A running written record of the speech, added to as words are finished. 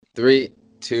Three,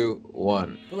 two,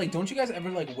 one. But like, don't you guys ever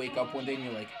like wake up one day and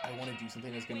you're like, I want to do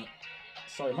something that's gonna.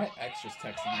 Sorry, my ex just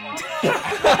texted me.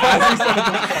 As we started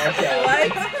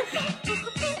this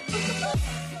podcast.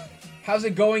 How's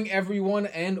it going, everyone?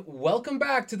 And welcome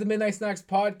back to the Midnight Snacks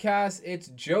podcast. It's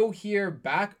Joe here,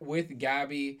 back with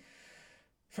Gabby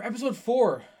for episode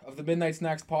 4 of the Midnight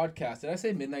Snacks podcast. Did I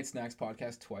say Midnight Snacks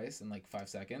podcast twice in like 5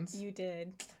 seconds? You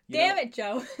did. Damn it,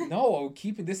 Joe. No,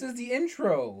 keep it. This is the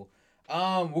intro.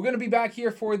 We're gonna be back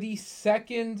here for the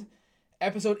second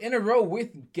episode in a row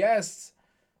with guests.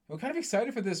 We're kind of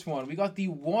excited for this one. We got the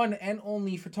one and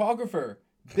only photographer,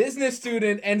 business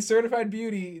student, and certified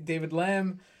beauty, David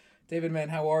Lamb. David, man,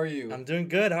 how are you? I'm doing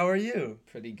good. How are you?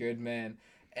 Pretty good, man.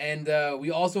 And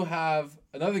we also have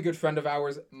another good friend of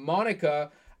ours, Monica.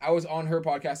 I was on her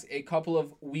podcast a couple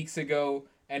of weeks ago,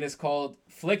 and it's called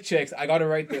Flick Chicks. I got it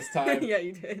right this time. Yeah,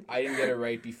 you did. I didn't get it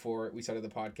right before we started the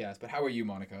podcast. But how are you,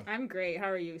 Monica? I'm great. How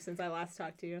are you since I last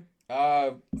talked to you?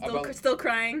 Still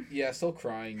crying? Yeah, still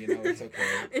crying. You know, it's okay.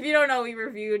 If you don't know, we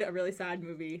reviewed a really sad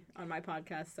movie on my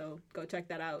podcast, so go check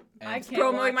that out. And I can't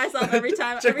promoting myself every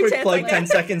time. Just a every quick chance plug, I 10 get.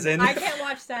 seconds in. I can't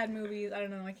watch sad movies. I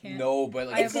don't know. I can't. No, but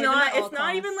like It's avoid them at all not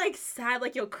costs. even like sad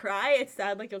like you'll cry. It's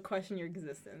sad like you'll question your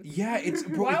existence. yeah, it's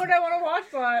bro. Why would I want to watch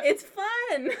that? It's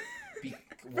fun.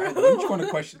 Why wouldn't you want to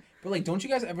question? But like, don't you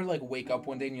guys ever like wake up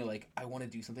one day and you're like, I want to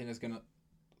do something that's gonna.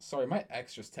 Sorry, my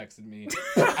ex just texted me. As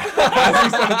we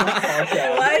started this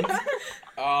podcast. What?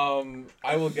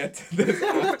 I will get to this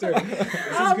after.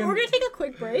 We're gonna take a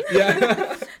quick break.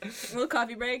 Yeah. Little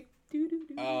coffee break.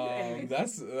 Anyways.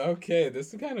 That's okay.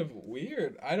 This is kind of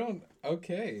weird.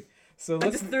 Okay. So I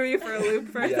let's. just threw you for a loop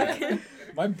for a second.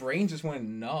 My brain just went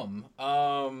numb.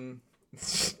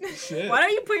 Shit. Why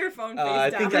don't you put your phone face I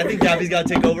down? think Gabby's got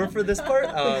to take over for this part.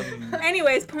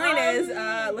 Anyways, point is,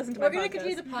 listen to my We're gonna podcast.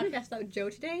 continue the podcast without Joe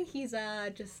today. He's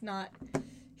just not.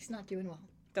 He's not doing well.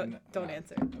 Don't No.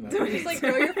 answer. No. Don't Just like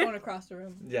answer. throw your phone across the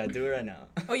room. Yeah, do it right now.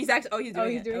 Oh, he's doing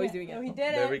it. He's doing it. Oh, he did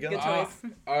There it. we go. Good choice.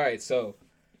 All right, so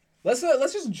let's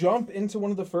just jump into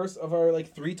one of the first of our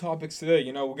like 3 topics today.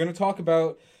 You know, we're gonna talk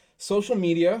about social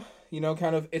media. You know,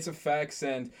 kind of its effects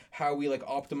and how we like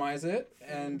optimize it,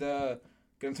 and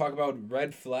gonna talk about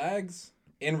red flags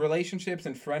in relationships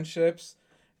and friendships,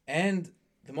 and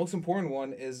the most important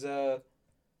one is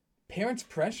parents'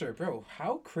 pressure, bro.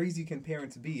 How crazy can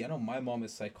parents be? I know my mom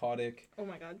is psychotic. Oh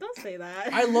my god, don't say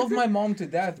that. I love my mom to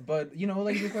death, but you know,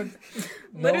 like,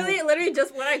 no. Literally,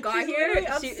 just when I got She's here, literally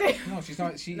upstairs. No, she's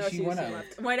not. She she went out.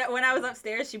 left. When I was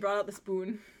upstairs, she brought out the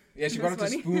spoon. Yeah, she brought up the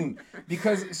That's spoon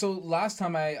because so last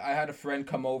time I had a friend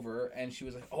come over and she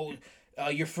was like, "Oh,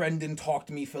 your friend didn't talk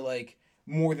to me for like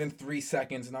more than 3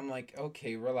 seconds," and I'm like,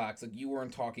 "Okay, relax. Like you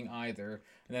weren't talking either."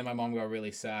 And then my mom got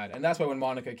really sad, and that's why when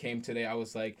Monica came today, I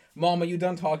was like, "Mom, are you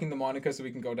done talking to Monica so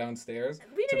we can go downstairs?"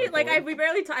 We to didn't record?" we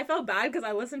barely. I felt bad because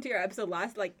I listened to your episode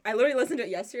last. Like I literally listened to it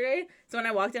yesterday. So when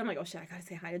I walked in, I'm like, "Oh shit, I gotta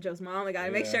say hi to Joe's mom. I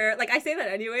gotta make Yeah. sure." Like I say that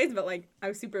anyways, but like I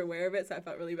was super aware of it, so I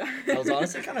felt really bad. I was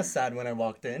honestly kind of sad when I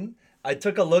walked in. I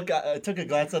took a look. I took a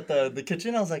glance at the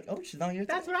kitchen. I was like, "Oh, she's not here."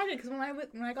 That's what I did because when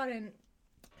I got in,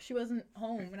 she wasn't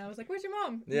home, and I was like, "Where's your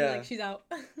mom?" And Yeah. like she's out.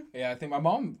 Yeah, I think my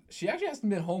mom. She actually hasn't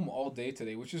been home all day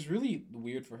today, which is really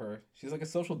weird for her. She's like a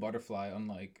social butterfly,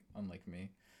 unlike me.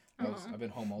 I've been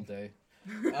home all day.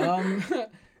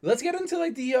 Let's get into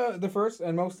like the first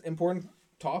and most important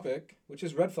topic, which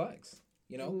is red flags.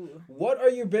 You know, Ooh. what are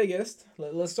your biggest?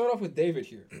 Let's start off with David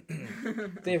here.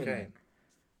 David, Okay.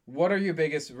 what are your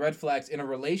biggest red flags in a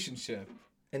relationship?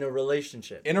 In a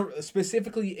relationship.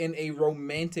 Specifically in a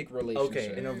romantic relationship.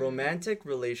 Okay, in a romantic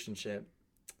relationship.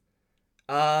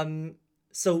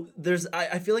 So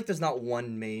I feel like there's not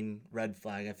one main red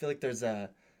flag. I feel like there's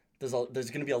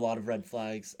gonna be a lot of red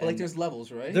flags. But, like and there's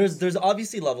levels, right? there's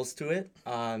obviously levels to it.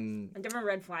 And different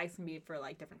red flags can be for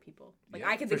like different people. Like Yeah,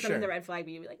 I can for think something's a sure. red flag,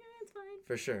 but you'd be like, it's fine.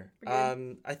 For sure. We're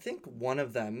good. I think one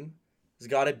of them has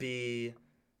got to be.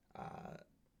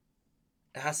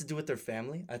 It has to do with their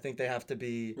family. I think they have to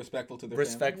be respectful to their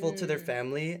respectful to their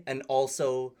family and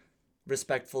also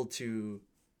respectful to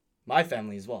my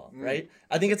family as well, right?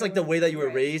 I think it's like the way that you were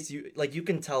Right. raised. You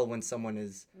can tell when someone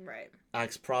Right.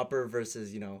 acts proper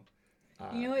versus You know,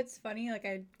 it's funny. Like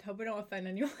I hope I don't offend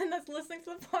anyone that's listening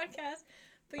to the podcast,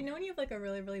 but you know when you have like a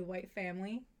really really white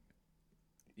family.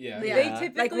 Yeah. Yeah. They Yeah.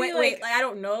 typically Like I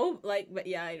don't know. Like, but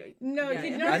yeah. No, Yeah,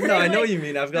 you yeah. know I what I'm know saying? what Like, you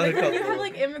mean. I've got like a when couple. you have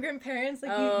like immigrant parents,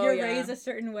 like Oh, you're yeah. raised a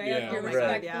certain way, Yeah. like you're Right.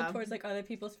 respectful Yeah. towards like other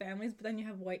people's families, but then you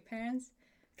have white parents,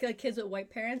 like kids with white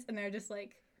parents, and they're just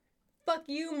like fuck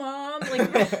you, mom.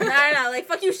 Like, No, like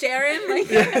fuck you, Sharon.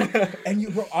 Like,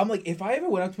 And bro, I'm like, if I ever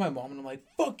went up to my mom and I'm like,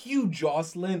 fuck you,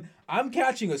 Jocelyn, I'm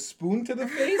catching a spoon to the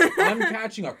face, I'm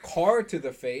catching a car to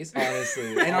the face.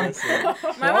 Honestly, And I'm honestly.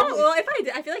 my mom. Well, if I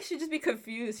did, I feel like she'd just be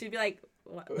confused. She'd be like,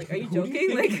 what? Like, are you Who do joking?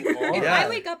 think Like, you are? if Yeah. I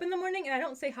wake up in the morning and I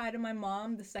don't say hi to my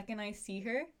mom the second I see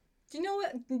her, do you know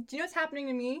what's happening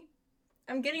to me?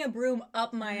 I'm getting a broom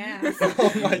up my ass.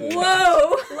 Oh my God.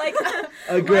 whoa. Like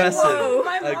Aggressive.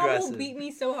 My mom will Aggressive. beat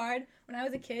me so hard. When I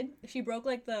was a kid, she broke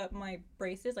like my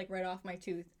braces like right off my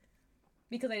tooth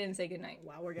because I didn't say goodnight.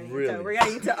 Wow, we're getting Really?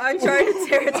 into uncharted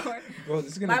territory. Bro,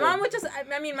 this is gonna My go- mom would just,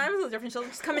 I mean, mine was a little different. She'll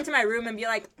just come into my room and be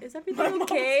like, is everything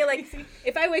okay? Like,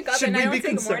 if I wake up Should and we I don't be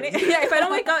say good morning. concerned? Yeah, if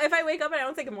I wake up and I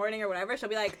don't say good morning or whatever, she'll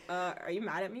be like, are you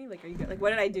mad at me? Like, are you good? Like,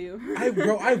 what did I do?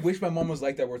 I wish my mom was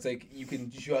like that, where it's like you can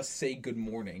just say good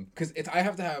morning, because I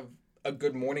have to have a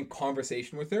good morning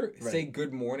conversation with her, Right. say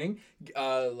good morning,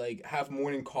 like have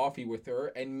morning coffee with her,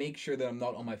 and make sure that I'm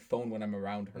not on my phone when I'm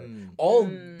around her. All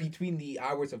between the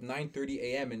hours of 9:30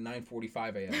 a.m. and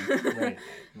 9:45 a.m. Right,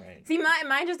 right. See,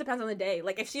 mine just depends on the day.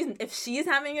 Like, if she's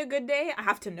having a good day, I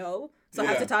have to know. So I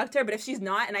have Yeah. to talk to her. But if she's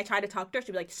not, and I try to talk to her,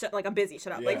 she'll be like, shut, like, I'm busy,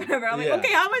 shut up. Like, Yeah. whatever. I'm like, Yeah.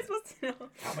 okay, how am I supposed to know?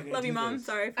 How am I gonna Love you, do Mom. this?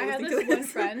 Sorry for I had listening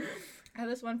this to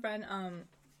one friend.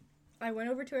 I went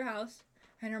over to her house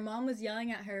and her mom was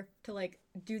yelling at her to like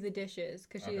do the dishes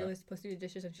because she Okay. was supposed to do the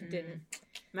dishes and she didn't.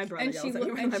 My brother And yells she at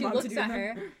me when and my she mom to looks do at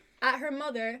them. her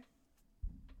mother.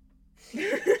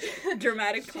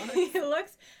 Dramatic pause. She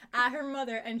looks at her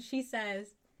mother and she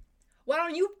says, "Why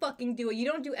don't you fucking do it? You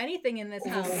don't do anything in this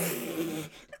house."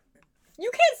 You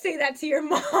can't say that to your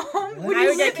mom. When I you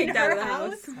would get live in kicked out her of the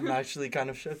house. I'm actually kind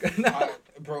of shook right now.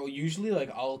 Bro, usually like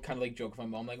I'll kind of like joke with my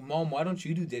mom, like, Mom, why don't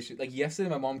you do dishes? Like yesterday,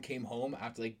 my mom came home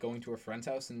after like going to her friend's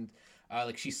house, and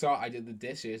like she saw I did the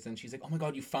dishes, and she's like, oh my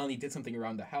God, you finally did something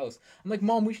around the house. I'm like,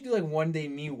 Mom, we should do like one day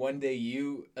me, one day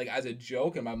you, like as a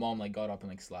joke. And my mom like got up and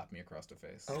like slapped me across the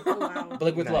face, Oh, wow. but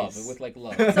like with Nice. love, with like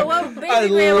love. So what I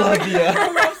basically love you.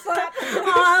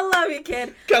 Oh, I love you,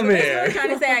 kid. Come What here. I'm trying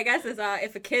to say, I guess, is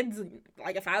if a kid's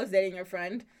like, if I was dating your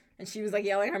friend and she was like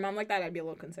yelling at her mom like that, I'd be a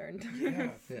little concerned.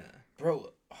 Yeah, Yeah.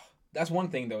 bro. That's one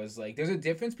thing though, is like there's a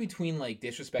difference between like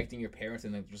disrespecting your parents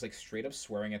and like just like straight up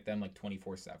swearing at them like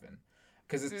 24/7,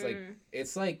 because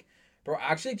it's like bro,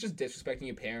 actually just disrespecting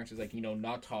your parents is like, you know,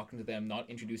 not talking to them, not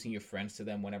introducing your friends to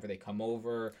them whenever they come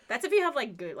over. That's if you have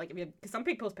like good, like, if you, because some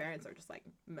people's parents are just like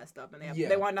messed up and Yeah.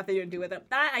 they want nothing to do with it.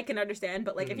 That I can understand,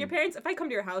 but like if I come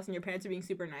to your house and your parents are being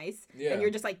super nice Yeah. and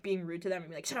you're just like being rude to them and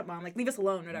be like, shut up, mom, like leave us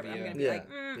alone, whatever. I'm Yeah. gonna be Yeah. like,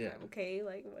 Yeah. okay,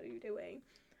 like what are you doing?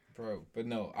 Bro, but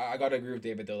no, I gotta agree with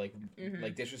David though. Like,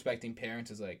 like disrespecting parents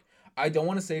is like, I don't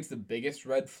want to say it's the biggest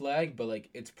red flag, but like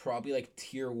it's probably like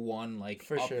tier 1, like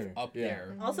For up, sure, up yeah.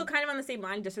 there. Also, kind of on the same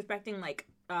line, disrespecting like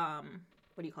what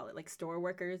do you call it, like store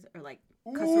workers or like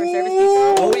customer service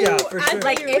people. Oh yeah, for As sure.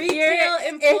 Like a retail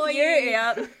employee.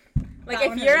 Like That if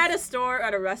one you're at hurts. a store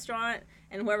at a restaurant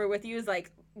and whoever with you is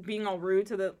like being all rude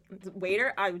to the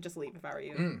waiter, I would just leave if I were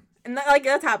you. And that, like,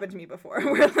 that's happened to me before,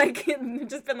 where like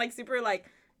just been like super like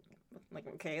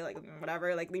okay, like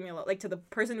whatever, like leave me alone. Like to the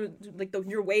person who like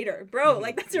your waiter, bro,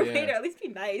 like that's your Yeah. waiter. At least be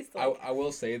nice. Like, I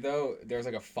will say though, there's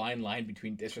like a fine line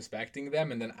between disrespecting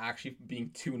them and then actually being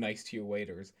too nice to your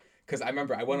waiters. Because I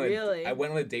remember I went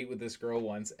on a date with this girl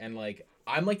once, and like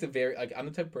I'm like I'm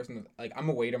the type of person that, like, I'm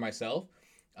a waiter myself.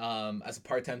 As a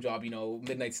part-time job, you know,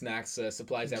 midnight snacks,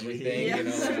 supplies, everything, Yeah. you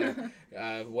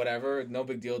know, whatever, no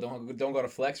big deal. Don't go to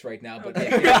flex right now, but Okay.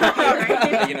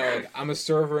 like, you know, like, I'm a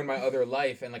server in my other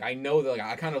life, and like I know that like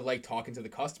I kind of like talking to the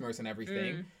customers and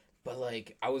everything, but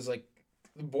like I was like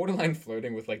borderline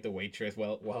flirting with like the waitress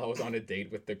while I was on a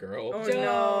date with the girl. oh Joe.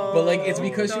 no. But like it's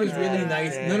because she Don't was do really that.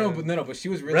 nice. No, but she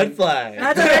was really Red flag.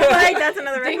 That's a red flag. That's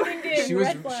another red Ding, flag. ding, ding. she was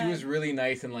Red flag. she was really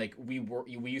nice, and like we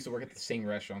used to work at the same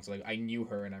restaurant, so like I knew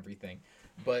her and everything.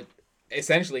 But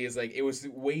essentially it's like it was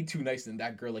way too nice, and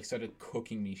that girl like started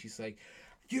cooking me. She's like,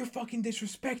 you're fucking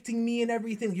disrespecting me and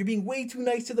everything. You're being way too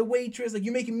nice to the waitress. Like,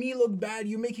 you're making me look bad.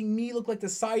 You're making me look like the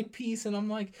side piece. And I'm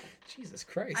like, Jesus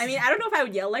Christ. I mean, I don't know if I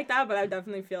would yell like that, but I would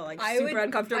definitely feel like I super would-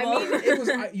 uncomfortable. I mean, it was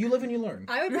you live and you learn.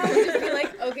 I would probably just be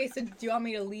like, okay, so do you want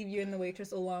me to leave you and the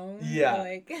waitress alone? Yeah.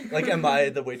 Like, am I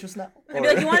the waitress now? I'd be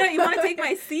like, you want to take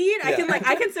my seat? I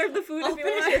Yeah. can serve the food I'll if you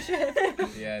finish your want.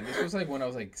 shift. Yeah, this was like when I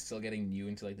was like still getting new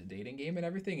into like the dating game and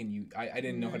everything, and I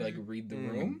didn't know how to like read the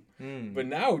room. But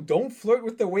now, don't flirt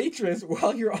with the waitress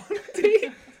while you're on a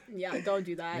date. Yeah, don't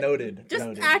do that. Noted. Just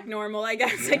noted. act normal, I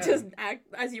guess. Like, Yeah. just act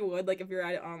as you would, like, if you're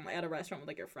at a restaurant with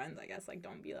like your friends. I guess, like,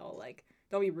 don't be all like,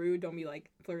 don't be rude, don't be like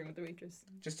flirting with the waitress.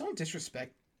 Just don't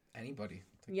disrespect anybody.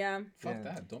 Like, Yeah. fuck Yeah.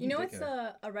 that. Don't You be know a what's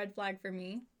dickhead. a red flag for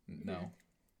me? No.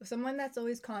 someone that's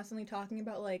always constantly talking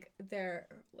about like their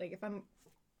like if I'm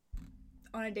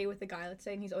on a date with a guy, let's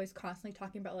say, and he's always constantly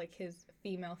talking about like his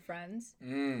female friends,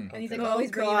 and he's like Okay. always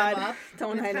Oh, bringing God. them up.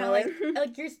 Don't And I it's know kinda it?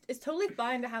 like it's totally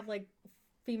fine to have like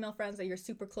female friends that you're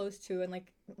super close to, and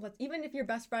like even if your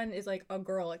best friend is like a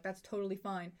girl, like that's totally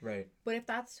fine. Right. But if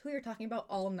that's who you're talking about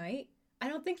all night, I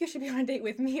don't think you should be on a date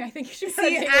with me. I think you should be on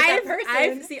See, a date with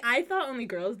that person. I thought only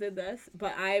girls did this,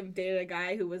 but I've dated a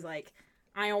guy who was like,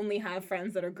 I only have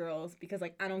friends that are girls because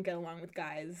like I don't get along with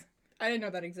guys. I didn't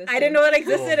know that existed. I didn't know that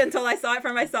existed Oh. until I saw it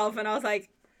for myself, and I was like,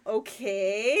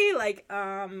 okay, like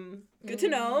good to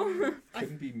know.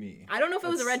 Couldn't be me. I don't know if it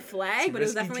was a red flag, it's but it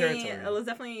was risky definitely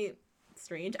territory.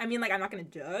 strange. I mean, like I'm not gonna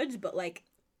judge, but like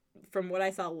from what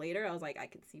I saw later, I was like, I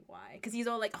could see why, because he's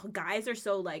all like, oh, guys are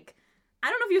so like. I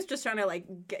don't know if he was just trying to like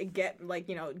get like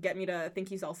get me to think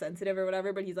he's all sensitive or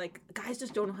whatever, but he's like, guys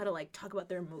just don't know how to like talk about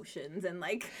their emotions, and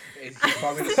like It's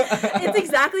probably it's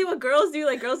exactly what girls do.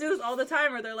 Like girls do this all the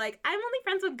time, where they're like, I'm only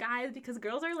friends with guys because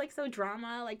girls are like so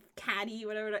drama, like catty,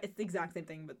 whatever. It's the exact same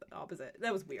thing, but the opposite.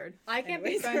 That was weird. I can't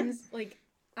Anyways. be friends like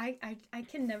I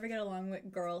can never get along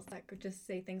with girls that could just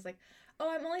say things like, "Oh,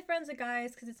 I'm only friends with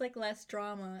guys because it's like less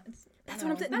drama." That's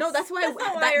what I'm saying. No, that's why. That's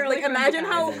not why that, you're like, only friends with imagine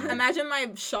how. guys. Imagine my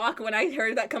shock when I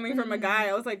heard that coming from a guy.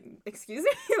 I was like, "Excuse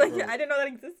me," like Bro. I didn't know that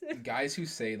existed. guys who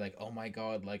say like, oh my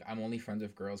god, like I'm only friends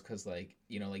with girls because like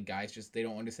like guys just they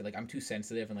don't understand, like I'm too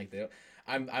sensitive and like they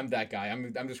don't, I'm that guy.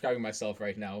 I'm describing myself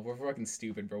right now. We're fucking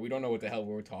stupid, bro. We don't know what the hell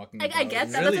we're talking about. I get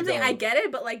You that. really That's what I'm saying. I don't. get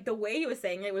it, but like the way he was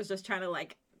saying it was just trying to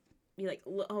like be like,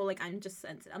 oh, like I'm just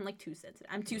sensitive. I'm like too sensitive.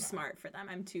 I'm too smart for them.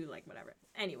 I'm too like whatever.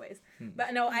 Anyways,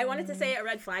 but no, I wanted to say a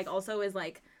red flag also is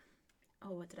like,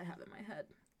 oh, what did I have in my head?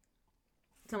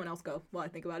 Someone else go while I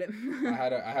think about it. I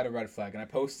had a red flag, and I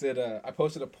posted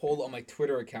a poll on my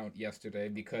Twitter account yesterday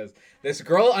because this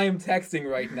girl I am texting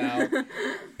right now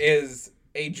is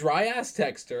a dry ass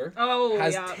texter. Oh,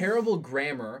 has yeah. terrible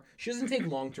grammar. She doesn't take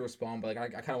long to respond, but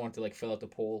like I kind of want to like fill out the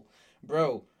poll,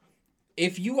 bro.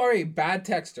 If you are a bad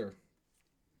texter,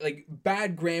 like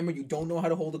bad grammar, you don't know how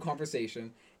to hold a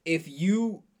conversation. If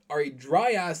you are a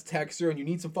dry ass texter and you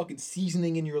need some fucking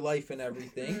seasoning in your life and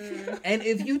everything, and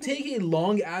if you take a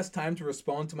long ass time to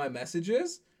respond to my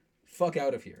messages, fuck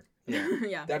out of here.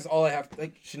 Yeah. That's all I have to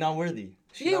like. She's not worthy.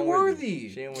 She ain't not worthy.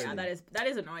 She ain't worthy. Yeah, that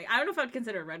is annoying. I don't know if I'd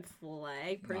consider a red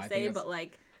flag per No, I se, think it's- but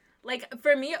like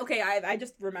for me, okay, I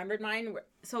just remembered mine.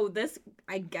 So this,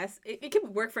 I guess it could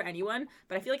work for anyone,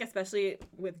 but I feel like especially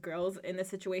with girls in this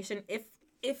situation,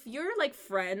 if you're like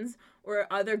friends or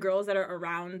other girls that are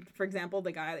around, for example,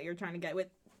 the guy that you're trying to get with,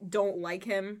 don't like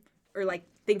him or like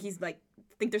think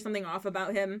there's something off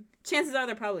about him, chances are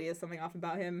there probably is something off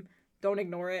about him. Don't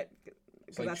ignore it.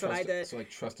 So, like, That's what I did. So like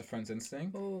trust a friend's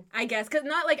instinct. Oh. I guess, because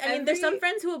not like, I mean, there's some Every-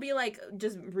 friends who will be like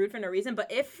just rude for no reason,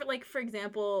 but if like, for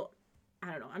example, I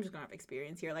don't know, I'm just going off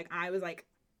experience here. Like, I was like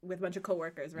with a bunch of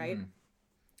coworkers, right?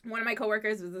 One of my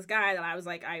coworkers was this guy that I was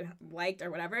like, I liked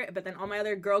or whatever, but then all my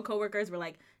other girl coworkers were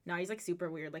like, no, he's like super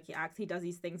weird. Like, he does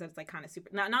these things that's like kind of super,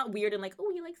 not weird and like,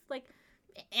 oh, he likes like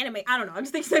anime. I don't know. I'm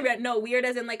just thinking about no, weird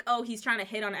as in like, oh, he's trying to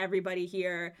hit on everybody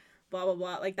here, blah, blah,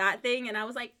 blah, like that thing. And I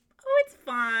was like, oh, it's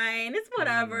fine. It's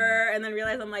whatever. And then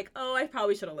realized I'm like, oh, I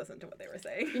probably should have listened to what they were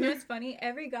saying. You know what's funny?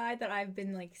 Every guy that I've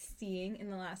been like seeing in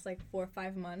the last like 4 or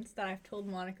 5 months that I've told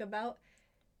Monica about,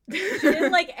 she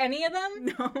didn't like any of them,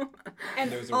 No. and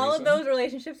There's a all reason? of those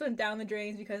relationships went down the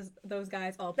drains because those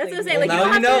guys all. That's played what I'm saying, me. like,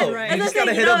 Well, you now don't you have to- know. right. You That's just what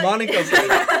I'm gotta saying, hit you up know-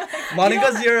 Monica.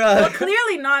 Monica's your. Well,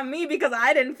 clearly not me because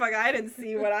I didn't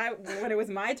see when it was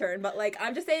my turn. But like,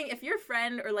 I'm just saying, if your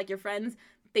friend or like your friends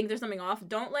think there's something off,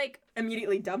 don't like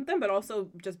immediately dump them, but also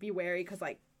just be wary because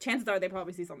like chances are they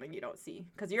probably see something you don't see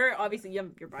because you're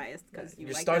biased because you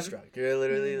You're like them. starstruck. You're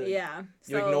literally. Like, Yeah,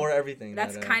 You so ignore everything.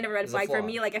 that's that, kind of a red is flag for flaw.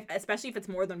 me. Like, especially if it's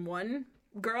more than one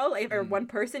girl like, or one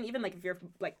person, even like if you're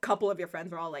like couple of your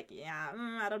friends were all like, yeah,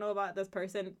 I don't know about this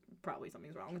person, probably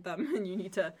something's wrong with them, and you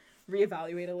need to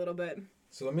reevaluate a little bit.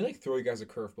 So let me like throw you guys a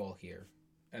curveball here,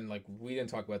 and like we didn't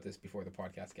talk about this before the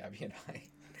podcast, Gabby and I.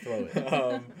 Throw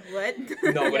it. What?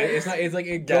 No, but it's not. It's like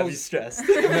it Gabby's goes. stressed.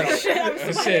 No,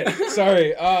 Shit, shit.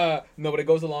 Sorry. No, but it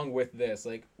goes along with this.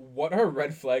 Like, what are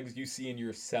red flags you see in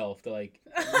yourself that like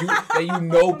that you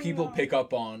know people pick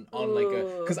up on like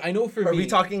a? Because I know for Are me, we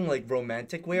talking like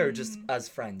romantic way or just as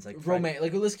friends? Like friend- romantic.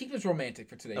 Like, let's keep this romantic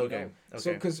for today. Okay, You know? So,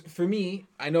 okay. because for me,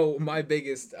 I know my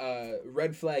biggest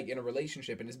red flag in a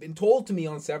relationship, and it's been told to me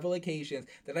on several occasions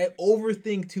that I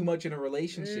overthink too much in a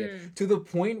relationship to the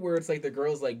point where it's like the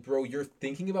girl's like, "Bro, you're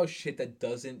thinking about shit that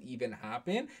doesn't even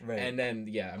happen," Right. and then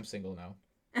yeah, I'm single now.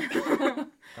 I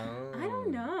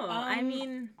don't know. I Um,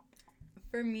 mean,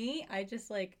 For me, I just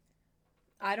like,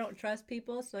 I don't trust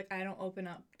people, so like I don't open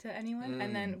up to anyone.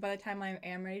 And then by the time I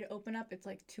am ready to open up, it's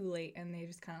like too late, and they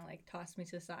just kind of like toss me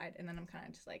to the side, and then I'm kind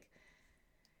of just like,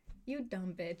 you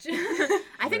dumb bitch.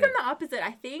 I think I'm the opposite.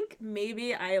 I think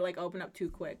maybe I like open up too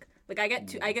quick. Like I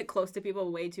get close to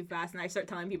people way too fast, and I start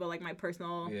telling people like my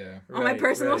personal my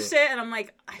personal shit, and I'm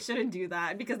like, I shouldn't do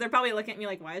that because they're probably looking at me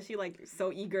like, why is she like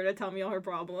so eager to tell me all her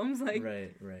problems? Like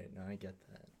Right. No, I get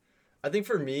that. I think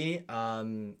for me,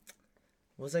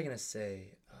 what was I gonna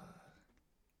say?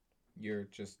 You're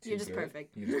just too you're just good.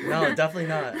 perfect. No, definitely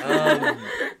not.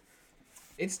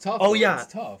 It's tough. Oh, though. yeah.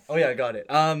 It's tough. Oh yeah, I got it.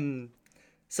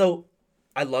 So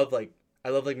I love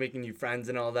making new friends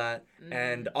and all that.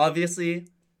 And obviously,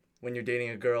 when you're dating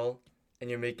a girl and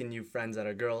you're making new friends that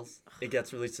are girls, it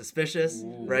gets really suspicious,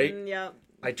 right? Yeah.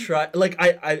 I try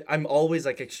I'm always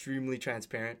like extremely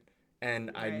transparent,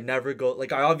 and I Right. never go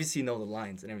like I obviously know the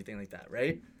lines and everything like that,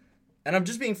 right? And I'm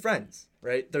just being friends,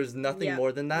 right? There's nothing Yep,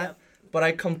 more than that. yep. But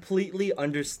I completely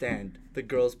understand the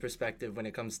girl's perspective when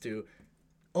it comes to,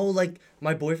 oh, like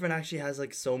my boyfriend actually has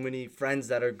like so many friends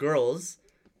that are girls.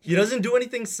 He doesn't do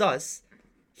anything sus.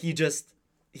 He's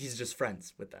just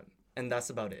friends with them, and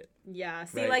that's about it. Yeah.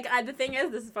 See, Right. like the thing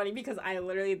is, this is funny because I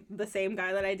literally the same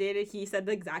guy that I dated, he said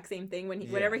the exact same thing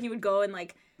whenever he would go and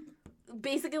like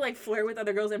basically like flirt with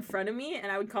other girls in front of me,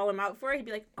 and I would call him out for it. He'd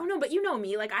be like, "Oh no, but you know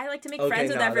me. Like I like to make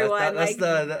friends with everyone." That's like,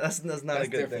 not a That's good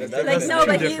thing. different. That- like that's no,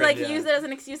 too but he different, like yeah. he used it as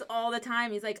an excuse all the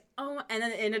time. He's like, "Oh," and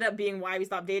then it ended up being why we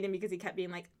stopped dating because he kept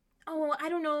being like, "Oh, well, I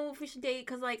don't know if we should date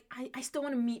because like I still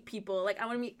want to meet people. Like I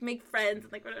want to make friends."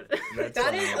 Like whatever. That's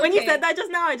That fine. is When you okay. said that just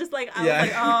now, I just like I Yeah.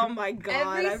 was like, "Oh my god,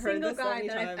 Every I've heard single this so guy many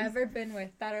that times." I've ever been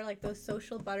with that are like those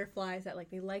social butterflies that like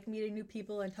they like meeting new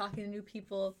people and talking to new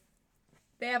people.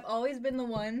 They have always been the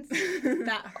ones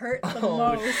that hurt the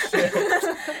Oh, most. shit.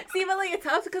 See, but like it's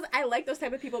tough because I like those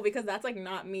type of people because that's like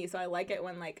not me. So I like it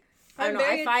when like I I'm don't know.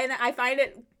 very- I find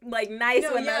it like nice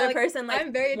No, when the yeah, other like, person like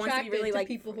I'm very wants to be attracted really to like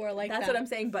people who are like that's that. what I'm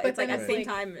saying. But But it's like then at the it's same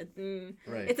like- time,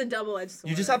 Right. it's a double-edged sword.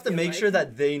 You just I have to feel make like. sure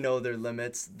that they know their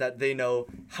limits, that they know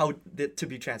how to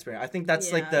be transparent. I think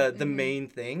that's like Yeah. the main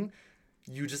thing.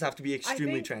 You just have to be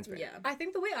extremely think- transparent. Yeah. I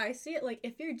think the way I see it, like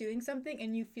if you're doing something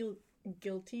and you feel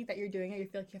guilty that you're doing it, you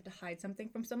feel like you have to hide something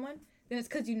from someone, then it's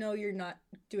because you know you're not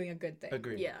doing a good thing.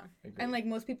 Agreed. Yeah. Agreed. And like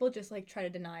most people just like try to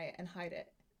deny it and hide it.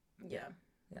 Yeah.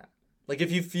 Like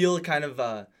if you feel kind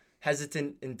of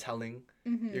hesitant in telling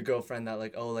Mm-hmm. your girlfriend that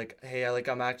like, oh, like, hey,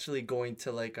 I'm actually going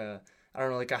to like I don't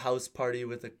know, like a house party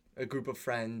with a group of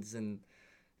friends and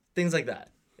things like that.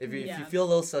 If you Yeah. feel a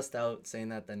little sussed out saying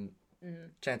that, then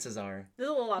chances are This is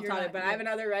a little off You're topic, not- but I have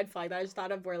another red flag that I just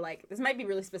thought of where like this might be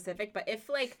really specific, but if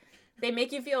like they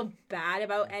make you feel bad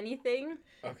about anything,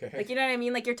 Okay. like you know what I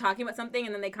mean, like you're talking about something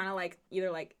and then they kind of like either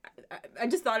like I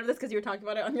just thought of this because you were talking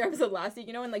about it on your episode last week,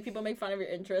 you know, when like people make fun of your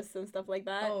interests and stuff like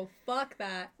that. Oh, fuck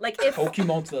that. Like if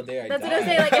Pokemon till the day I that's die. what I'm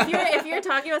saying. Like if you're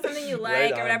talking about something you Right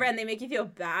like or on. whatever, and they make you feel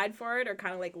bad for it, or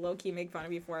kind of like low key make fun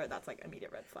of you for it, that's like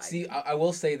immediate red flag. See, I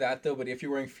will say that though, but if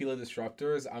you're wearing Fila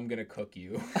disruptors, I'm gonna cook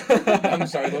you. I'm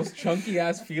sorry, those chunky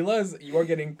ass Filas, you are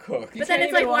getting cooked. but then can't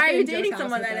it's like, even why walk are you into Joe's dating house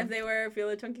someone with then them. if they wear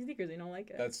Fila chunky sneakers? You don't like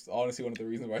it. That's honestly one of the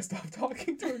reasons why I stopped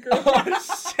talking to a girl.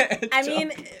 oh shit. I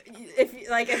mean, if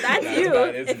that's That's you,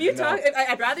 bad, isn't if you it? talk, No.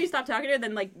 I'd rather you stop talking to her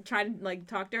than like try to like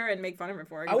talk to her and make fun of her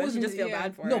for it. I 'cause then wasn't- you just feel yeah.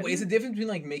 bad for No, it. but it's a difference between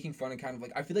like making fun and kind of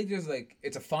like I feel like there's like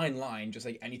it's a fine line, just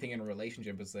like anything in a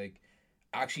relationship. It's like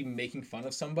actually making fun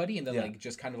of somebody and then Yeah. like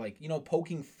just kind of like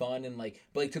poking fun and like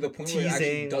but like to the point where it actually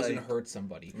Teasing, doesn't like- hurt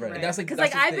somebody. Right. And that's like because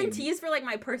that's like the I've been thing. teased for like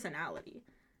my personality.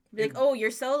 Be like, oh,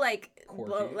 you're so like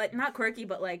Quirky? like not quirky,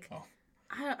 but like Oh.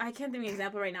 I can't think of an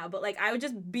example right now. But like I would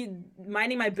just be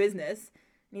minding my business,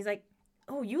 and he's like,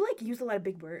 oh, you like use a lot of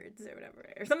big words or whatever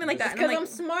or something like that. And Because I'm I'm like,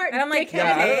 smart. and I'm like, dickhead.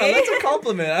 Yeah, I don't know. Okay. That's a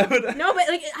compliment. I would. no, but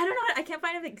like I don't know. I can't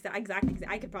find an exact.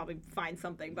 I could probably find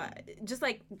something, but just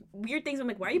like weird things. I'm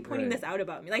like, why are you pointing Right. this out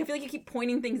about me? Like I feel like you keep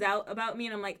pointing things out about me,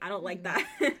 and I'm like, I don't like that.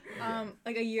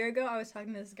 Like a year ago, I was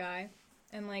talking to this guy,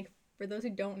 and like for those who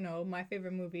don't know, my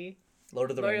favorite movie, Lord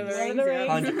of the Lord of Rings. the Lord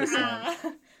of the Rings, Rings. yeah.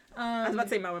 100%. I was about to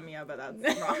say Mamma Mia, but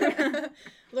that's wrong.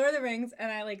 Lord of the Rings,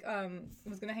 and I like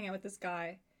was gonna hang out with this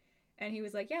guy, and he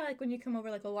was like, yeah, like when you come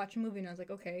over, like we'll watch a movie, and I was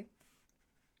like, okay.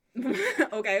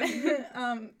 Okay.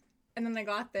 And then I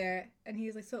got there, and he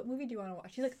was like, so what movie do you want to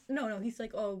watch? He's like, no. He's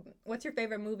like, oh, what's your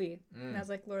favorite movie? And I was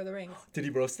like, Lord of the Rings. Did he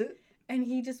roast it? And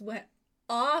he just went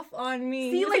off on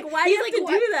me. See, He's like, why do you he's have to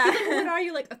 "What-" do he's that? like, what are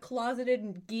you, like a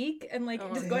closeted geek? And like Oh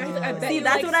just my going. He's like, I God. bet See, you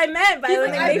that's like, what I meant by he's when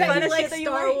like, they I make bet fun you of like shit that you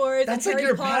Star like. Wars That's and like Harry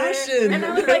your Potter. passion. And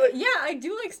I was You're like, yeah, I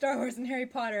do like Star Wars and Harry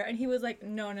Potter. And he was like,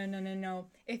 no.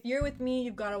 If you're with me,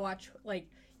 you've got to watch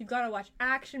You've got to watch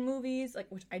action movies, like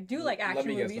which I do like action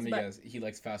Let me movies, but guess. He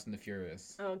likes Fast and the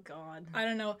Furious. Oh God. I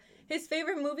don't know. His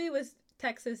favorite movie was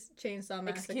Texas Chainsaw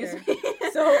Massacre. Excuse me.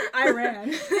 So I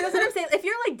ran. See, that's what I'm saying. If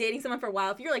you're like dating someone for a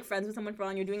while, if you're like friends with someone for a while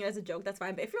and you're doing it as a joke, that's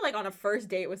fine. But if you're like on a first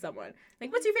date with someone,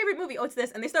 like, what's your favorite movie? Oh, it's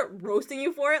this, and they start roasting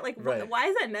you for it. Like, Right. why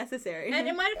is that necessary? And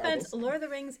in my defense, Lord of the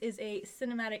Rings is a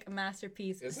cinematic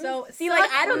masterpiece. Is it? So see, like,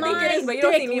 I don't think it is, but you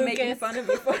don't see me Lucas. making fun of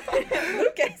me for it.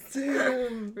 Lucas.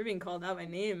 We're being called out by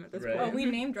name at this Right. Oh, point. we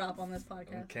name drop on this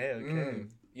podcast. Okay.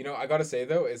 You know, I gotta say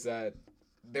though, is that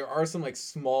there are some like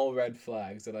small red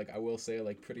flags that like I will say are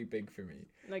like pretty big for me.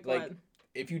 Like, Like, what?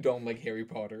 if you don't like Harry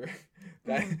Potter,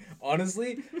 that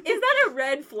honestly, Is that a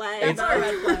red flag? That's not a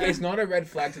red flag. it's not a red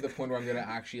flag to the point where I'm gonna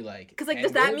actually like. Because like, end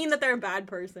does that it. mean that they're a bad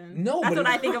person? No, that's but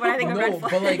what I think of when I think of red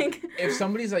flag. but like, if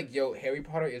somebody's like, "Yo, Harry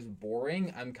Potter is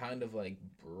boring," I'm kind of like,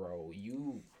 "Bro,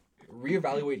 you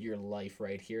reevaluate your life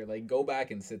right here. Like, go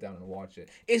back and sit down and watch it."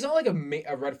 It's not like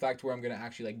a red flag to where I'm gonna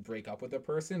actually like break up with a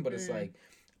person, but it's like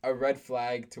a red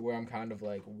flag to where I'm kind of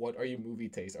like, "What are your movie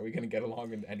tastes? Are we gonna get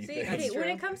along in anything?" See, okay, when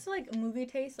true. it comes to like movie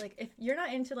taste, like if you're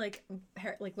not into like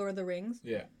Lord of the Rings,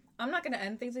 Yeah. I'm not gonna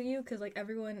end things with you because like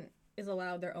everyone is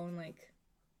allowed their own like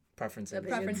Preferences.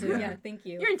 preferences. Yeah. Yeah, thank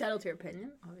you. You're entitled to your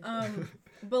opinion. Obviously.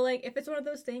 But like if it's one of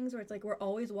those things where it's like we're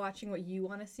always watching what you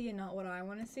want to see and not what I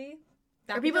want to see,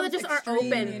 Or people that becomes just aren't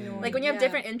extremely open. annoying. Like when you have Yeah.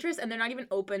 different interests and they're not even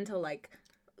open to like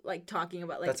talking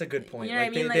about like. That's a good point. You know what I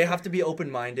Like, mean? they Like- have to be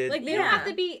open-minded. Like they don't have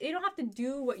Yeah. to be. They don't have to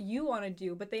do what you want to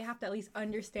do, but they have to at least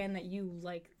understand that you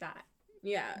like that.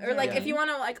 Yeah, or like Yeah. if you want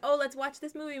to like, oh, let's watch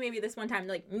this movie maybe this one time.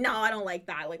 Like, no, I don't like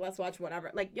that. Like, let's watch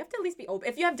whatever. Like, you have to at least be open.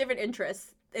 If you have different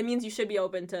interests, it means you should be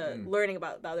open to learning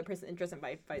about the other person's interests and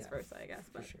vice versa, I guess.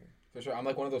 But For sure. For sure. I'm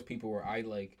like one of those people where I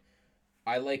like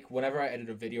whenever I edit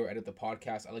a video or edit the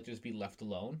podcast, I like to just be left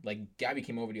alone. Like Gabby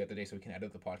came over the other day so we can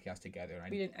edit the podcast together. And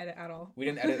We didn't edit at all. we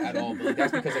didn't edit at all, but like,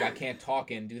 that's because like I can't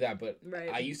talk and do that. But Right.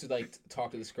 I used to like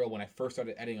talk to this girl when I first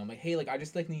started editing. I'm like, hey, like I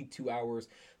just like need 2 hours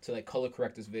to like color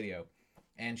correct this video.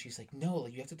 And she's like, no,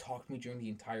 like you have to talk to me during the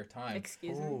entire time.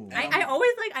 excuse Ooh. me. I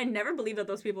always like I never believe that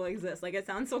those people exist. Like it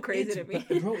sounds so crazy to me.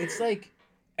 Bro, it's like,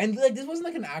 and like this wasn't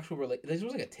like an actual this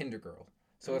was like a Tinder girl.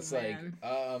 So Oh, it's man.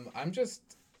 like,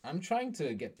 I'm trying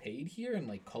to get paid here and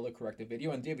like color correct a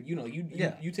video. And David, you know,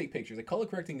 you take pictures. Like color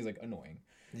correcting is like annoying.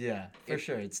 Yeah, for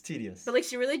sure. It's tedious. But like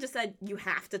she really just said you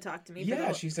have to talk to me. Yeah,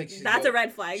 But she's like, that's a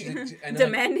red flag. she's like, and then,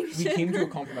 Demanding like, shit. we came to a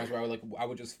compromise where I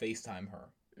would just FaceTime her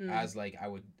as like I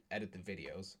would edit the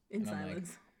videos in and I'm like,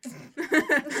 silence.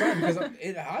 sorry, because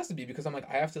it has to be because I'm like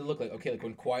I have to look like okay like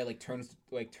when Kawhi like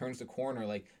turns the corner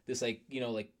like this like you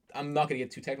know like I'm not gonna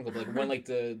get too technical but like when like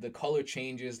the color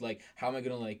changes like how am I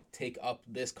gonna like take up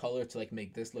this color to like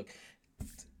make this look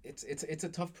it's a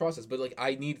tough process but like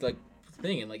I need like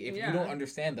thing and like if you Yeah. don't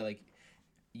understand that like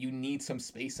you need some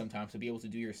space sometimes to be able to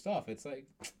do your stuff it's like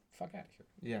fuck out of here.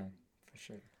 Yeah, for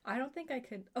sure. I don't think I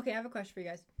could. Okay, I have a question for you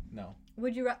guys. No,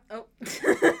 Would you? Oh.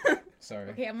 sorry.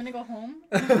 Okay, I'm gonna go home.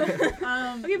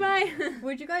 Okay, bye.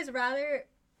 Would you guys rather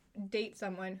date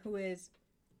someone who is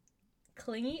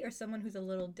clingy or someone who's a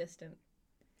little distant?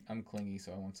 I'm clingy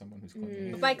so I want someone who's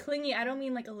clingy. By clingy, I don't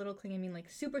mean like a little clingy. I mean like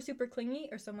super super clingy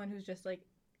or someone who's just like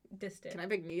distant. Can I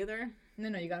pick neither?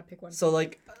 No, you gotta pick one. So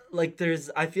like there's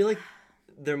I feel like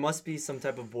there must be some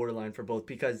type of borderline for both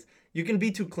because you can be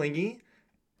too clingy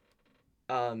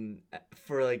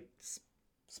for like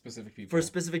Specific people. for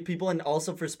specific people and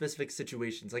also for specific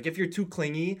situations. Like if you're too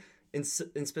clingy in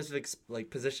specific like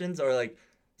positions or like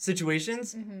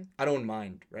situations, I don't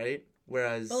mind, right?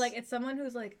 Whereas But like it's someone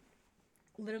who's like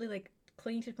literally like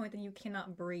clingy to the point that you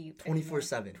cannot breathe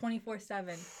 24/7.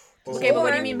 24/7. Okay, but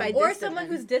what do you mean by Or distant someone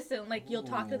then? who's distant, like you'll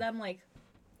talk to them like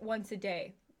once a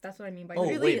day. That's what I mean by Oh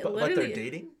distant. wait, but they're literally-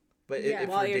 dating? But Yeah. if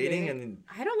While you're you're dating dating. and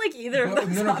I don't like either of No,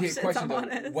 those no, okay, options, question I'm though.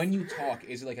 honest. When you talk,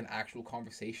 is it like an actual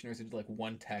conversation or is it like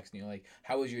one text and you're like,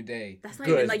 how was your day? That's not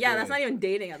Good, even like, yeah, good. that's not even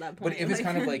dating at that point. But if it's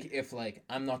kind of like, if like,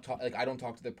 I'm not like, I don't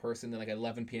talk to the person, then like at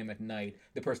 11 p.m. at night,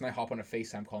 the person I hop on a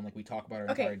FaceTime call and like we talk about our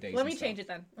entire Okay, days. let me change it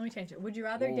then. Let me change it. Would you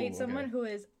rather Ooh, date someone okay. who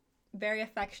is very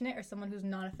affectionate or someone who's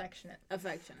not affectionate?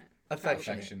 affectionate.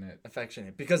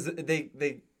 affectionate because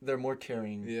they're more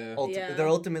caring. Yeah. Yeah. They're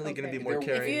ultimately Okay. gonna be more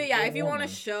They're- caring. If you want warmer.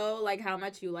 to show like how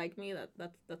much you like me,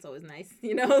 that's always nice,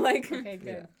 you know, like. Okay, good.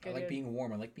 Yeah. I good, like good. being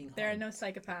warm. I like being There are hot. no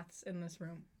psychopaths in this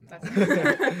room. That's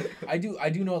I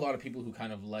do know a lot of people who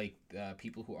kind of like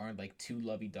people who aren't like too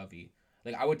lovey-dovey.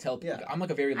 Like I would tell people, Yeah. I'm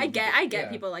like a very. I get yeah.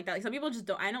 people like that. Like some people just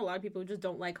don't. I know a lot of people who just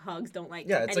don't like hugs, don't like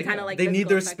Yeah, it's any like, kind of like. they need physical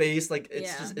their affection. space. Like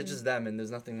it's Yeah. just it's just them, and there's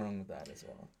nothing wrong with that as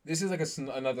well. This is like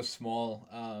another small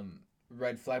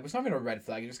red flag. But it's not even a red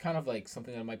flag. It's just kind of like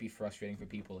something that might be frustrating for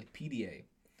people. Like PDA.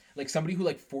 like somebody who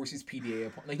like forces PDA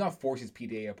upon, like not forces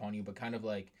PDA upon you, but kind of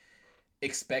like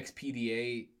expects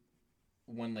PDA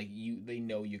when like they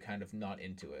know you kind of not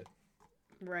into it.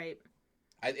 Right.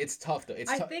 It's tough though.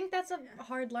 I think that's a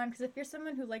hard line because if you're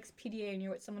someone who likes PDA and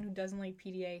you're with someone who doesn't like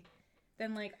PDA,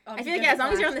 then like I feel like as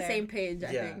long as you're on the there. same page,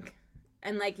 I Yeah. think,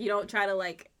 and like you don't try to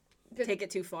like take it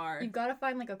too far. You've got to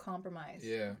find like a compromise.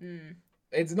 Yeah. Mm.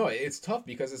 It's tough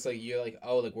because it's like you're like,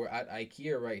 oh, like we're at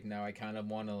IKEA right now. I kind of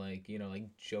want to like, you know, like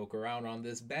joke around on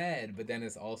this bed, but then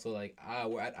it's also like,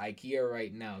 we're at IKEA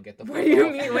right now. Get the fuck What do you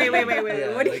off. mean? Wait.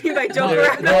 Yeah, What do like, you mean by joke there,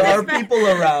 around? there on are this bed? people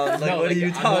around. Like, No, what like, are you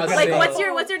I'm not talking saying- about?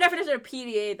 Like, what's your definition of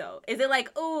PDA though? Is it like,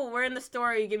 oh, we're in the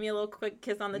store, you give me a little quick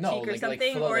kiss on the No, cheek or like,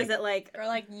 something, full of, or is like- it like? Or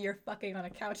like you're fucking on a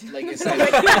couch. Like it's Oh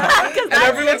like, my God, 'cause And that's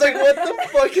everyone's like, different.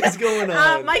 what the fuck is going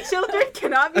on? My children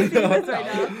cannot be seeing this right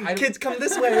No, now. I- Kids, come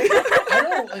this way.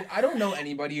 I don't know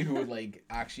anybody who would like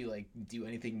actually like do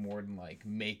anything more than like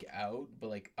make out,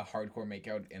 but like a hardcore make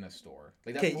out in a store.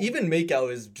 Like that's Okay, even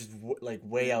makeout is just like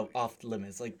way out off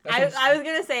limits. Like I was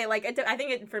gonna say like I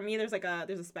think for me there's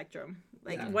a spectrum.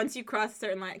 Like Yeah. once you cross a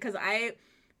certain line, because I've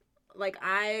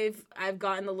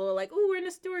gotten the little like, oh, we're in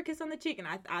a store, kiss on the cheek, and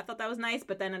I thought that was nice,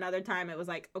 but then another time it was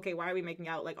like, okay, why are we making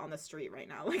out like on the street right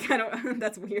now? Like I don't,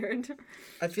 that's weird.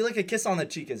 I feel like a kiss on the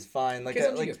cheek is fine. Like kiss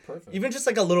on the like cheek is perfect. even just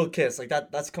like a little kiss, like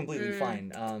that's completely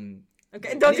fine.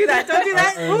 Okay, don't do that. Don't do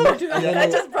that. Ooh, Don't do that.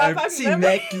 that just brought back petit memories.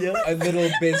 mec, là. a little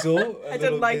bizzle. I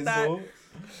didn't like that.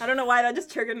 I don't know why that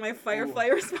just triggered my fight or Ooh.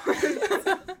 flight response.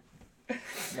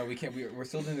 No, we can't. We're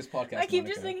still doing this podcast. I keep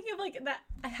Monica. just thinking of like that.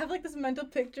 I have like this mental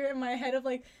picture in my head of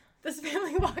like this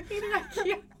family walking to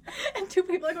IKEA and two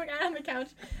people are going out on the couch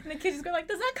and the kids just go like,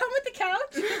 "Does that come with the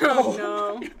couch?" Oh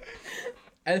no.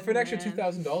 And for an extra Man.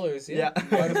 $2,000, Yeah.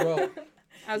 might as well.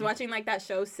 I was watching like that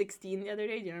show 16 the other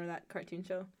day. Do you remember that cartoon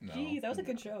show? No. Jeez, that was a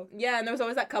good show. Yeah, and there was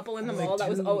always that couple in the Oh, I mall that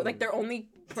was do. like their only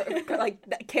like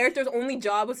that character's only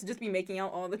job was to just be making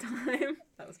out all the time.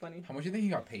 That was funny. How much do you think he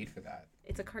got paid for that?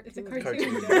 It's a cartoon. It's a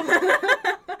Cartoon. cartoon.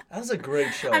 That was a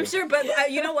great show. I'm sure, but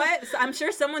you know what? So I'm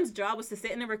sure someone's job was to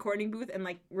sit in a recording booth and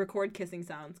like record kissing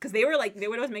sounds because they would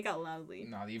always make out loudly.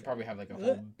 No, you probably have like a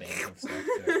whole bank of stuff.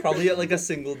 To... Probably like a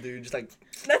single dude, just like.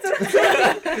 That's what I'm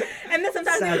saying. And then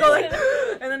sometimes they go like,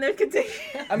 and then they continue.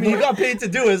 I mean, you got paid to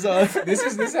do it, so. This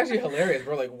is actually hilarious,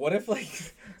 bro. Like, what if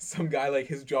like some guy like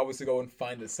his job was to go and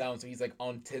find the sound? So he's like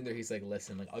on Tinder. He's like,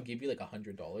 listen, like I'll give you like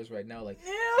 $100 right now. Like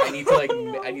I need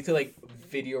to like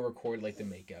video record like the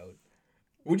makeout.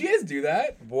 Would you guys do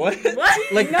that? What?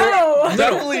 What? Like No.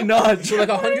 Definitely not. So like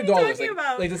What are you $100, talking like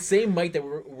about? like the same mic that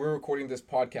we're recording this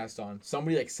podcast on.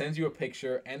 Somebody like sends you a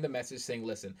picture and the message saying,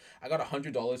 "Listen, I got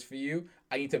 $100 for you.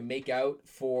 I need to make out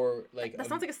for like." That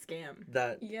sounds like a scam.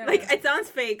 That. Yeah. Like it sounds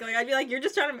fake. Like I'd be like, are you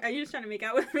just trying to make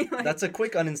out with me? Like, That's a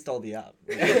quick uninstall the app.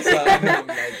 It's, like,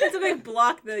 it's a big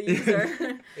block the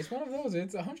user. it's one of those.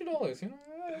 It's $100. You know.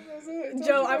 It's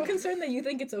Joe, I'm $100. concerned that you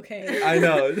think it's okay. I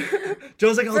know.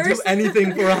 Joe's like, I'll do First-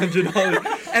 anything for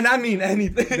 $100, and I mean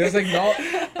anything. There's like no.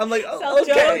 I'm like, Sell oh,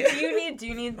 Joe, okay. do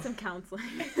you need some counseling?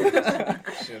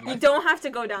 Shit, You my, don't have to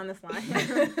go down this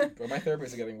line. bro, my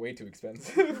therapist is getting way too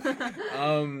expensive.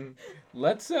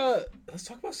 Let's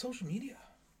talk about social media.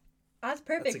 That's That's a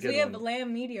perfect. good We have one.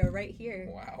 Lamb Media right here.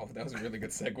 Wow, that was a really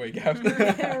good segue, Gab.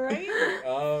 Yeah, right?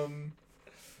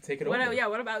 Take it over.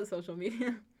 What about social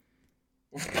media?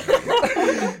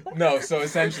 No, so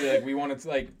essentially, like we wanted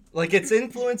to Like its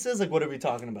influences. Like, what are we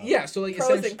talking about? yeah, so like Pros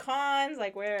essentially and cons,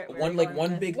 like where are one we like going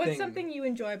one with big What's thing. something you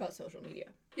enjoy about social media?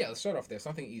 Yeah, let's start off there.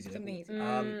 Something easy. like, Something easy.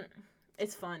 this?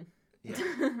 It's fun. Yeah.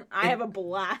 I have a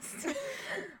blast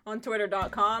on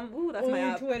Twitter.com. Ooh, that's my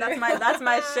Ooh, app. Twitter. That's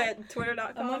my shit.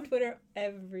 Twitter.com. I'm on Twitter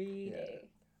every Yeah. day.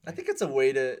 I think it's a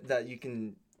way that you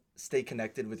can stay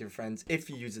connected with your friends if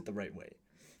you use it the right way,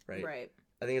 right? Right.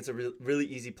 I think it's a really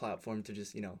easy platform to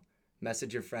just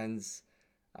message your friends,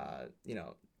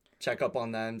 check up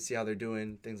on them, see how they're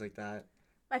doing, things like that.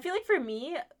 I feel like for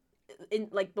me, in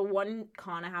like the one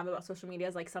con I have about social media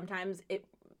is like sometimes it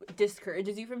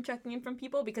discourages you from checking in from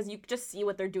people because you just see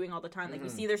what they're doing all the time. Like you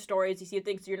see their stories, you see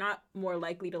things. You're not more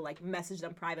likely to like message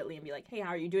them privately and be like, "Hey, how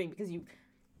are you doing?" Because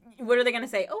what are they gonna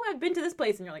say? "Oh, I've been to this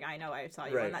place," and you're like, "I know, I saw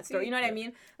you on Right. that story." You know what I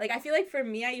mean? Like I feel like for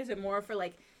me, I use it more for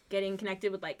like getting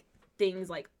connected with like things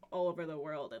like all over the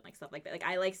world and like stuff like that. Like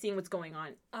I like seeing what's going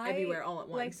on everywhere all at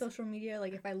once. Like social media,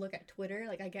 like if I look at Twitter,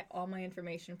 like I get all my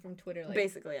information from Twitter. Like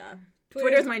Basically, yeah. Twitter's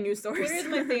Twitter's my news source. Twitter is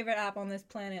my favorite app on this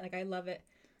planet. Like I love it.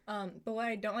 But what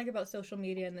I don't like about social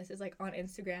media, and this is like on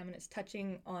Instagram, and it's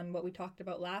touching on what we talked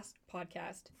about last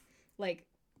podcast, like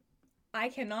I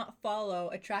cannot follow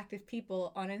attractive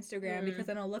people on Instagram because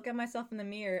then I'll look at myself in the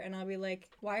mirror and I'll be like,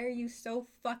 why are you so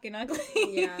fucking ugly?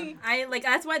 Yeah, I like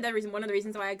that's why one of the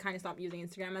reasons why I kind of stopped using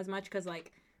Instagram as much, because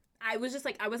like I was just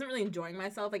like I wasn't really enjoying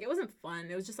myself. Like it wasn't fun.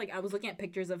 It was just like I was looking at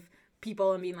pictures of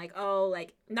people and being like, oh,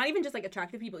 like not even just like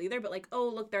attractive people either, but like, oh,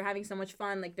 look, they're having so much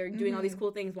fun. Like they're doing all these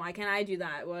cool things. Why can't I do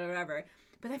that? Whatever.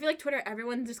 But I feel like Twitter,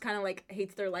 everyone just kind of like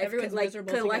hates their life. Everyone's like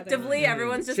miserable collectively, together.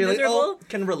 everyone's just Feel like, miserable. oh,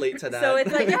 can relate to that. So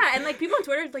it's like, yeah, and like people on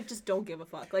Twitter like just don't give a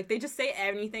fuck. Like they just say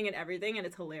anything and everything, and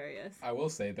it's hilarious. I will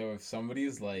say though, if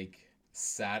somebody's like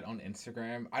sad on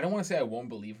Instagram, I don't want to say I won't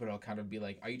believe it. I'll kind of be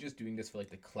like, are you just doing this for like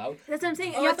the clout? That's what I'm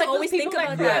saying. Oh, You have it's to like always those think people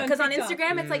about that that cry because on on TikTok.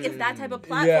 Instagram, it's like it's that type of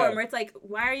platform Yeah. where it's like,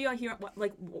 why are you out here?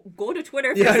 Like, go to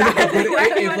Twitter for Yeah, I know, that. but Why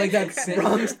are you if on like that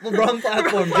Instagram? wrong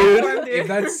platform, dude. Platform, If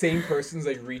that same person's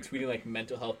like retweeting like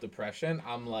mental health depression,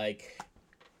 I'm like,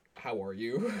 how are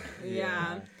you?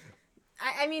 Yeah.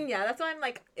 I mean, yeah, that's why I'm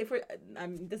like, if we're,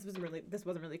 this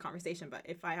wasn't really a conversation, but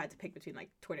if I had to pick between like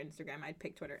Twitter and Instagram, I'd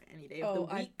pick Twitter any day of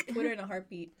the week. Twitter in a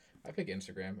heartbeat. I pick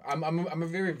Instagram. I'm a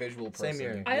very visual person. Same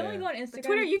here. I only go on Instagram. But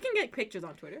Twitter, you can get pictures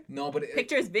on Twitter. No, but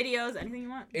Pictures, videos, anything you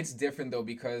want. it's different though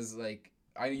because like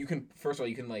you can first of all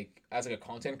you can like as like a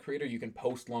content creator you can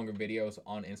post longer videos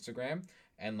on Instagram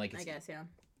and like I it's, guess, yeah.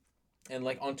 and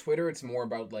like on Twitter it's more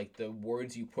about like the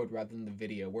words you put rather than the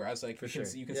video. Whereas like For you can sure.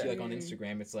 see, Yeah. like on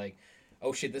Instagram it's like,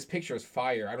 oh shit, this picture is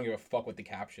fire. I don't give a fuck what the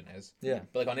caption is. Yeah.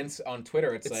 But like on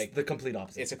Twitter it's It's like the complete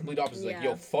opposite. it's a complete opposite. Like,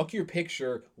 Yeah. yo, fuck your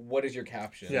picture. What is your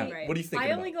caption? Yeah. Right. What do you think?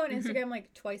 I only go on Instagram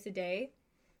like twice a day,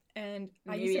 and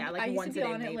I Maybe, used to, yeah, like I used once to a be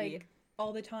day, on it maybe. like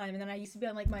all the time, and then I used to be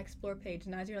on like my explore page,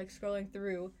 and as you're like scrolling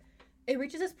through, it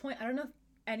reaches this point. I don't know if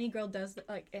any girl does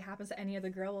like it happens to any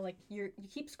other girl. Where, like you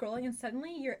keep scrolling, and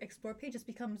suddenly your explore page just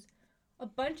becomes a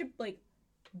bunch of like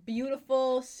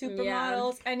beautiful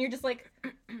supermodels, and you're just like,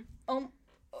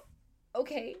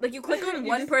 okay. Like you click on You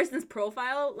one just- person's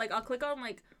profile, like I'll click on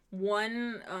like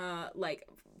one like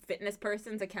fitness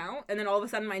person's account, and then all of a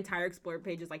sudden my entire explore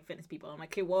page is like fitness people. I'm like,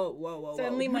 okay, whoa.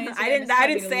 Suddenly my I Instagram didn't is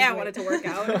telling me to say I lose wanted to weight. work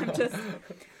out. I'm just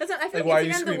that's what, I feel Like, why are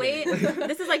you Instagram the way screaming?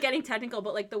 this is like getting technical,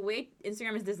 but like the way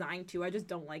Instagram is designed too, I just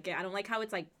don't like it. I don't like how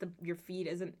it's like your feed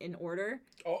isn't in order.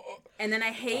 Oh, And then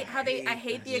I hate how I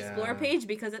hate the explore Yeah. page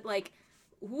because it like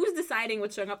who's deciding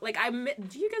what's showing up? Like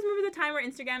do you guys remember the time where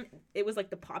Instagram it was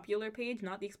like the popular page,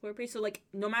 not the explore page? So like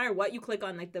no matter what you click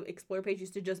on, like the explore page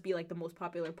used to just be like the most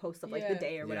popular posts of like the Yeah.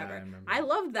 day or Yeah, whatever. I remember. I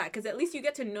loved that because at least you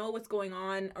get to know what's going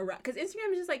on around. Because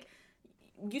Instagram is just like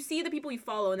you see the people you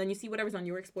follow and then you see whatever's on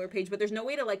your explore page, but there's no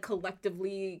way to like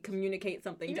collectively communicate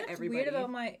something You know to what's everybody. weird about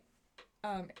my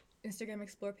Instagram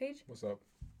explore page? what's up?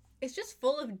 It's just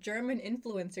full of German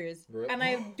influencers, Really? and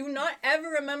I do not ever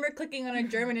remember clicking on a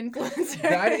German influencer.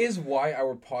 That is why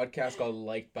our podcast got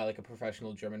liked by like a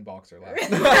professional German boxer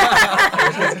last night.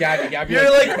 Because Gabby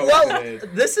You're like, posted well,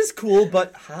 it. this is cool,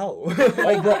 but how?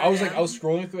 Oh, bro, I was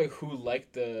scrolling through like who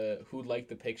liked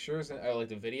the pictures and like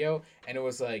the video, and it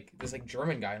was like this like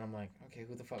German guy, and I'm like, okay,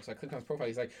 who the fuck? So I clicked on his profile.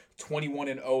 He's like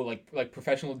 21-0, like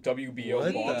professional WBO What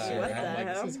the- boxer. What And I'm the like,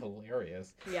 hell? this is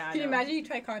hilarious. Yeah, I Can you know. imagine you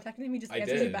try contacting him, he just I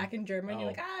answers you did. back in German, Oh. you're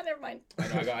like, never mind.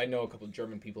 I know a couple of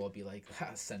German people. I'll be like,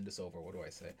 send this over. What do I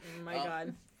say? Oh my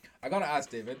god. I gotta ask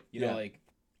David. You know, Yeah. like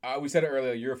we said it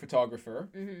earlier. You're a photographer.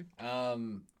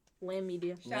 Mm-hmm. Lamb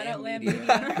Media. Shout out Lamb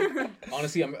Media.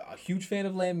 Honestly, I'm a huge fan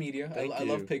of Lamb Media. I Thank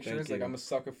love you, pictures. thank Like you. I'm a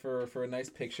sucker for a nice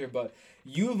picture. But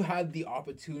you've had the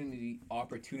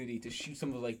opportunity to shoot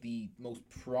some of like the most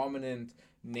prominent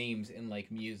names in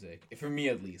like music. For me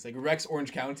at least, like Rex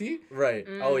Orange County, Right.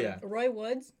 Oh yeah. Roy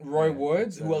Woods. Roy Yeah,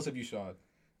 Woods. that's, Who else have you shot?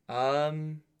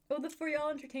 Oh, the For Y'all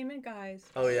Entertainment guys.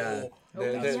 Oh yeah. Oh,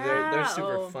 They're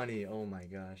super oh. funny. Oh my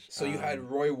gosh. So you had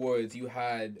Roy Woods. You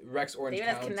had Rex Orange David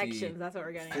has County. connections. That's what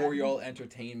we're getting. For y'all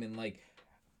entertainment. Like,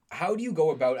 how do you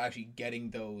go about actually getting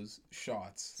those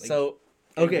shots? Like, so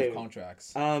getting those okay.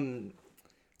 contracts.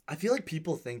 I feel like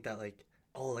people think that like,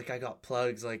 oh, like I got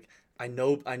plugs, like I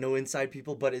know inside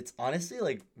people, but it's honestly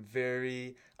like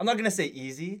very, I'm not gonna say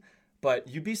easy, but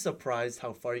you'd be surprised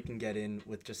how far you can get in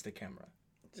with just a camera.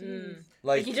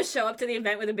 Like you just show up to the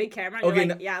event with a big camera and Okay, you're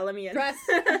like, yeah, let me in. Press.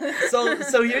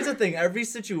 so here's the thing, every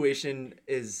situation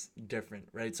is different,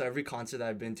 right? So every concert that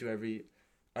I've been to, every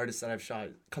artist that I've shot,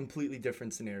 completely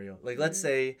different scenario. Like let's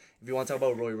say if you want to talk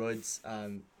about Roy Woods,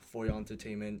 For Your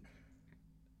Entertainment,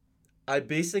 I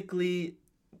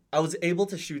was able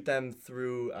to shoot them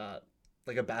through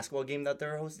like a basketball game that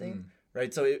they're hosting,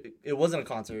 right? So it wasn't a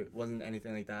concert, it wasn't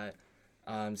anything like that.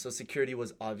 So security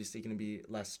was obviously going to be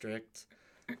less strict,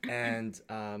 and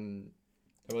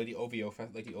Like the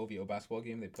OVO basketball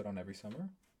game they put on every summer.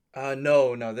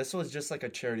 no, this was just like a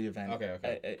charity event.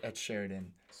 Okay. At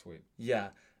Sheridan. Sweet. Yeah,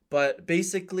 But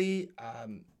basically,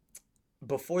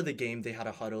 before the game, they had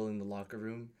a huddle in the locker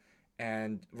room,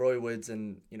 and Roy Woods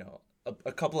and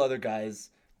a couple other guys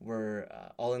were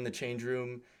all in the change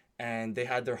room, and they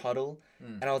had their huddle.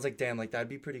 And I was like, damn, like that'd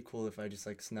be pretty cool if I just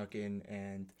like snuck in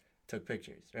and took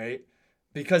pictures, right?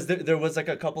 Because there was like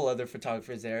a couple other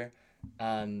photographers there.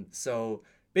 So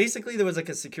basically, there was like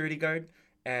a security guard,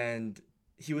 and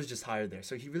he was just hired there,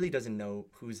 so he really doesn't know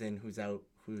who's in, who's out,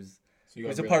 who's So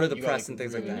a part of the press and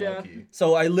things like really that. lucky.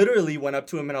 So I literally went up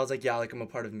to him and I was like, yeah, like I'm a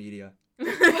part of media.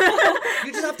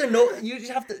 You just have to know. You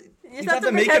just have to. You just have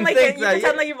to pretend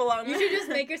like you belong. You should just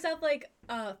make yourself like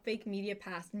a fake media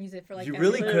pass and use it for like. You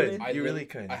really everything. could. You really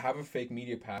could. I have a fake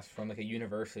media pass from like a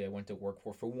university I went to work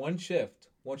for one shift.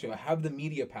 I have the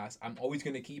media pass. I'm always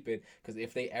gonna keep it because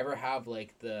if they ever have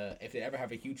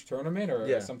a huge tournament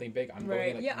or something big, I'm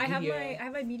going. Like, yeah, I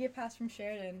have my media pass from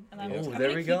Sheridan, and I'm Oh, I'm there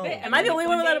gonna we keep go. it. Am I the only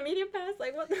one without a media pass?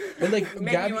 Like what? But like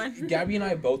Make me one. Gabby and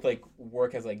I both like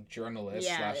work as like journalists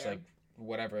Yeah, / yeah. like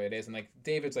whatever it is, and like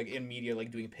David's like in media, like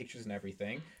doing pictures and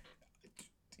everything.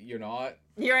 You're not.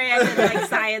 Here I am in like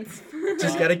science.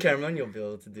 Just get a camera and you'll be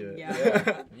able to do it. Yeah.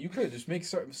 Yeah, you could just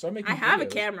start making. I have a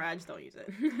videos. camera. I just don't use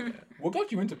it. What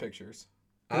got you into pictures?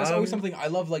 That's always something I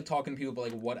love, like talking to people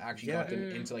about like what actually got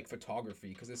them into like photography,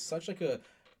 because it's such like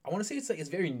I want to say it's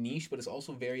very niche, but it's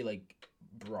also very like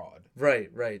broad.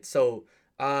 Right. So,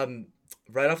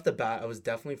 right off the bat, I was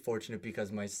definitely fortunate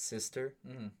because my sister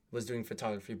was doing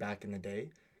photography back in the day,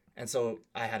 and so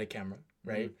I had a camera.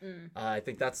 Right. I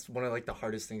think that's one of like the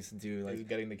hardest things to do. Like Is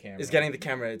getting the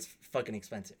camera. It's fucking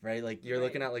expensive, right? Like you're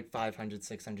looking at like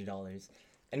 $500-$600,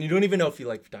 and you don't even know if you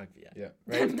like photography yet. Yeah.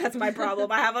 Right. That's my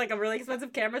problem. I have like a really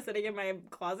expensive camera sitting in my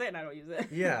closet and I don't use it.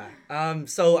 Yeah.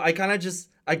 So I kind of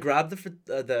I grabbed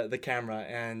the camera,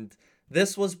 and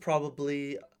this was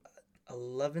probably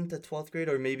 11th to 12th grade,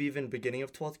 or maybe even beginning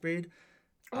of 12th grade.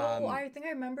 I think I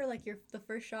remember like the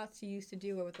first shots you used to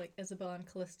do were with like Isabella and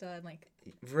Callista and like.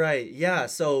 Right. Yeah.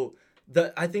 So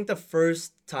I think the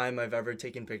first time I've ever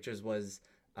taken pictures was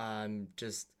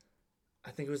just. I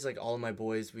think it was like all of my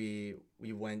boys. We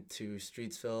went to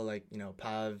Streetsville, like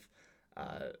Pav,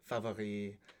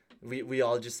 Favori. We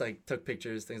all just like took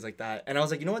pictures, things like that. And I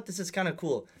was like, you know what, this is kind of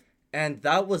cool. And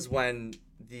that was when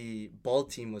the ball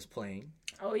team was playing.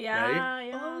 Oh yeah, Right?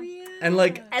 yeah. Oh yeah. And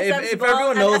like SF's if ball,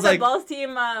 everyone knows SF like Balls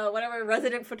team, whatever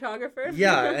resident photographer.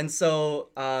 yeah, and so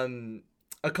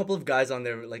a couple of guys on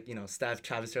there like Steph,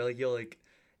 Travis, they're like, yo, like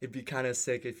it'd be kind of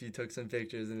sick if you took some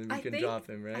pictures and then we can drop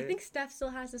him, right? I think Steph still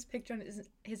has this picture on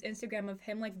his Instagram of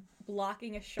him like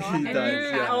blocking a shot. He and does, he yeah.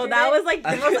 captured Oh, that it. was like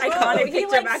the most iconic He, picture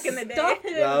like, back in the day. stopped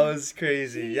it. That was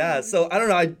crazy. Yeah. So I don't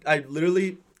know. I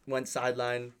literally went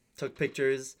sideline, took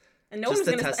pictures. And no Just one's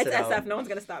to gonna. test It's it out. SF. No one's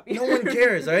gonna stop you. No one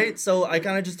cares, right? So I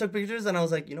kind of just took pictures, and I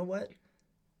was like, you know what?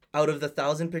 Out of the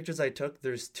 1,000 pictures I took,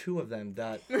 there's 2 of them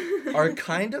that are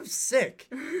kind of sick.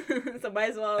 So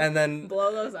might as well And then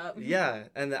blow those up. yeah,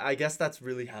 and I guess that's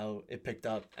really how it picked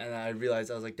up. And I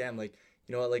realized I was like, damn, like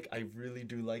you know what? Like I really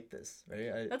do like this,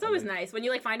 right? That's always nice when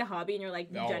you like find a hobby and you're like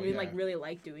Oh, genuinely yeah. like really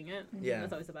like doing it. Yeah.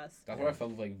 That's always the best. That's what I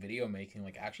felt with like video making,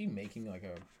 like actually making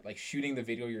like shooting the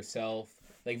video yourself,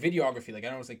 like videography. Like I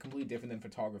know it's like completely different than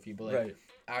photography, but like Right.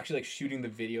 actually like shooting the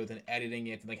video, then editing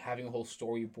it, and like having a whole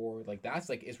storyboard. Like that's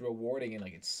like it's rewarding and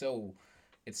like it's so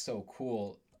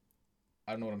cool.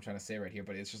 I don't know what I'm trying to say right here,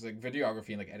 but it's just like videography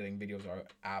and like editing videos are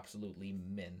absolutely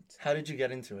mint. How did you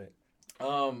get into it?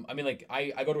 I mean, like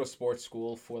I go to a sports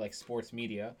school for like sports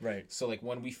media. Right. So like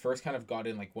when we first kind of got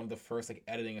in, like one of the first like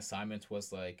editing assignments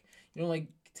was like, like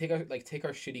take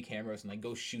our shitty cameras and like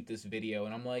go shoot this video.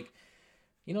 And I'm like,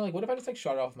 like what if I just like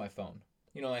shot it off my phone?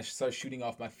 I start shooting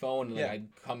off my phone and like Yeah. I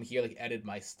come here like edit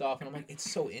my stuff, and I'm like, it's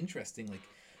so interesting, like.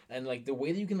 And like the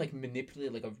way that you can like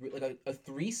manipulate like a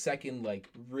 3-second like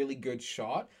really good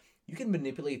shot, you can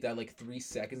manipulate that like 3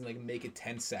 seconds and like make it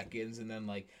 10 seconds and then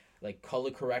like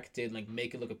color correct it and like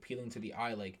make it look appealing to the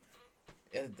eye. Like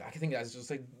I think that's just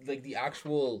like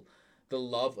the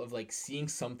love of like seeing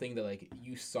something that like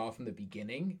you saw from the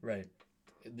beginning, Right.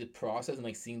 the process, and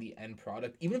like seeing the end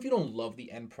product. Even if you don't love the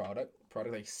end product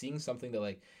like seeing something that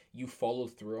like you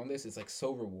followed through on this is like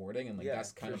so rewarding, and like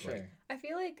that's kind of like I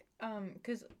feel like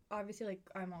because obviously like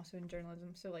I'm also in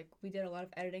journalism, so like we did a lot of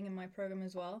editing in my program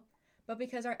as well. But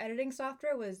because our editing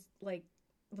software was like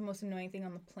the most annoying thing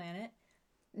on the planet,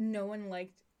 no one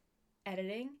liked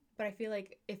editing. But I feel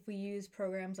like if we use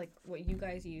programs like what you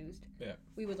guys used,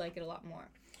 we would like it a lot more.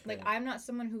 Like Yeah. I'm not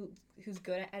someone who's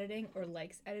good at editing or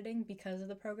likes editing because of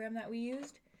the program that we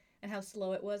used and how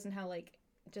slow it was and how like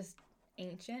just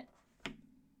ancient.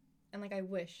 And like I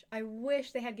wish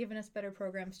they had given us better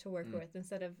programs to work with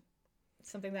instead of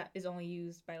something that is only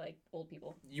used by like old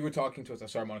people. You were talking to us. I'm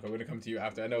sorry, Monica. We're gonna come to you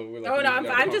after. I know. We're like, Oh, no, we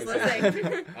got a I'm just conversation.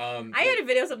 listening. I edit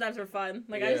videos sometimes for fun.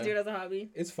 Like, I just do Yeah. it as a hobby.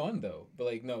 It's fun though, but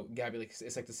like no, Gabby, like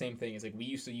it's like the same thing. It's like we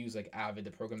used to use like Avid,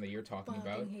 the program that you're talking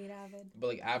about, hate Avid. but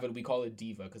like Avid, we call it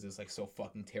Diva because it's like so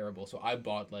fucking terrible. So I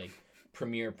bought like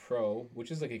Premiere Pro,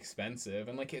 which is like expensive,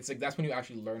 and like it's like that's when you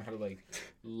actually learn how to like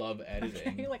love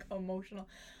editing. You're like emotional.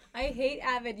 I hate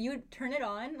Avid. You'd turn it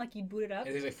on, like you'd boot it up,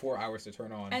 It takes like 4 hours to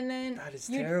turn on. and then That is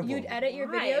you'd terrible. edit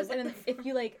your Why? videos, What and then if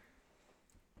you like,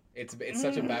 It's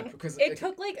such a bad because it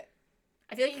took like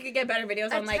I feel like you could get better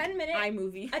videos A on, like, 10-minute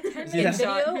iMovie. a 10-minute Yeah.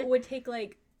 video would take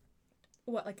like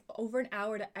over an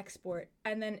hour to export,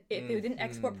 and then if it didn't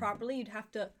export properly, you'd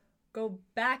have to go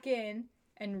back in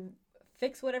and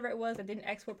fix whatever it was that didn't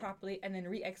export properly, and then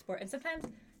re-export. And sometimes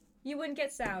you wouldn't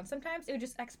get sound. Sometimes it would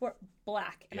just export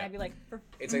black, and Yeah. I'd be like,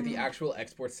 It's like the actual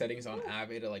export settings on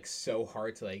Avid are like so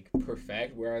hard to like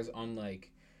perfect, whereas on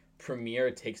like Premiere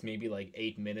it takes maybe like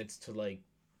 8 minutes to like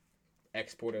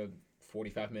export a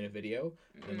 45-minute video,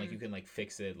 and like you can like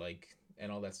fix it like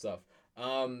and all that stuff.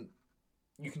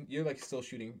 You're like still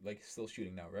shooting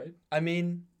now, right? I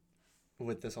mean,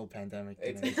 with this whole pandemic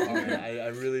thing, It's I, hard. I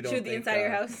really don't Shoot the think, inside of your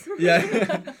house.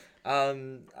 Yeah.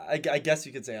 I guess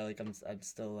you could say like I'm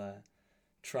still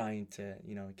trying to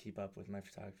keep up with my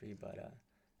photography, but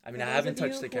I mean, I haven't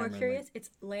touched the camera. Who are curious, it's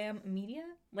Lamb Media.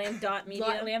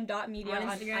 Lamb.media. Lamb.media On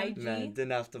on Instagram. IG. Man,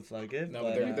 didn't have to plug it. No,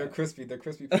 but, they're crispy. They're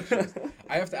crispy pictures.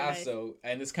 I have to ask Nice. though,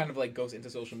 and this kind of like goes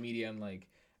into social media and like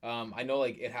I know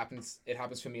like it happens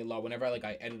for me a lot. Whenever I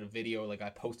edit a video, like I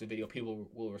post a video, people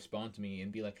will respond to me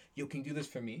and be like, "Yo, can you do this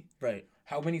for me?" right.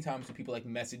 How many times do people like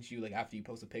message you like after you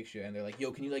post a picture and they're like,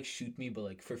 "Yo, can you like shoot me but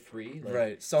like for free?" Like,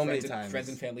 Right. So many friends and- times. friends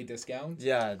and family discounts.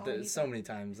 Yeah, Always. so many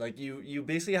times. Like you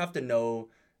basically have to know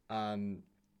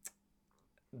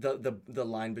the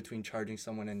line between charging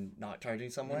someone and not charging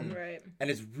someone, Right. and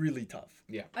it's really tough.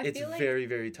 Yeah. I It's feel like very,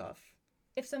 very tough.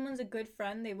 if someone's a good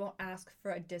friend, they won't ask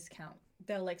for a discount.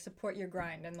 They'll like support your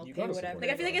grind and they'll You pay gotta whatever. support Like,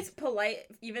 I feel like Yeah. it's polite,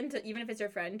 even if it's your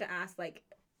friend, to ask, like,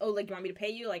 oh, like, do you want me to pay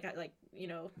you? Like, Right.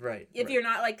 if right. you're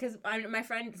not, like, because my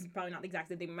friend, this is probably not the exact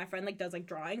same thing, but my friend, like, does, like,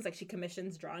 drawings. Like, she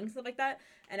commissions drawings and stuff like that.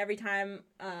 And every time,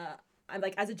 I'm,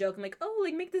 like, as a joke, I'm like, oh,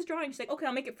 like, make this drawing. She's like, okay,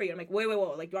 I'll make it for you. I'm like, wait, like,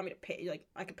 do you want me to pay? Like,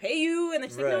 I could pay you? And then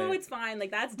she's like, no, Right. it's fine.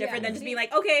 Like, that's different Yeah. than just being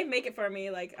like, okay, make it for me.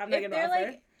 Like, I'm not If gonna they're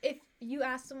offer. like, if you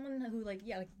ask someone who like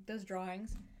does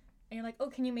drawings, and you're like, oh,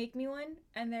 can you make me one?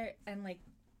 And they're like,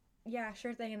 yeah,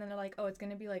 sure thing. And then they're like, oh, it's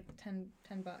gonna be like $10.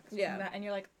 Yeah. And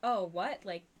you're like, oh, what?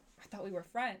 Like, I thought we were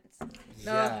friends.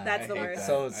 No, Yeah. that's I the hate worst. that.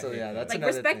 So I hate yeah, that. that's Like,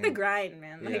 another respect the thing. grind,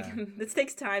 man. Like, Yeah. this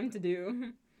takes time to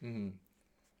do. hmm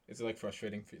It's like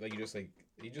frustrating for like you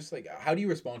just like how do you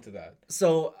respond to that?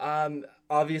 So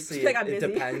obviously Like, it, I'm it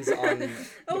busy. depends on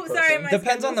Oh, person. sorry, my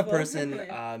depends on the schedule's full. person.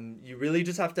 Yeah. You really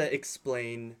just have to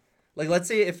explain. Like, let's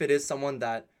say if it is someone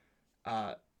that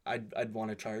I'd want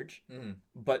to charge,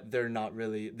 but they're not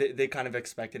really. They kind of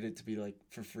expected it to be like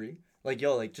for free. Like,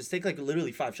 yo, like just take like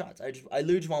literally 5 shots. I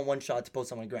literally just want 1 shot to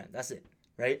post on my gram. That's it,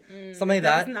 right? Something like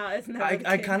that. It's not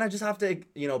I kind of just have to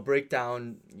break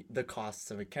down the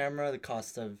costs of a camera, the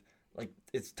cost of like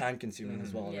it's time consuming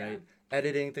as well, Yeah. right?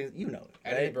 Editing things, right?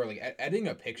 Editing, bro, like editing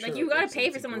a picture. Like, you gotta it's- pay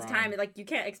it's for a someone's grind. time. Like, you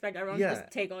can't expect everyone Yeah. to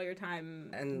just take all your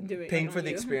time And doing paying like, for on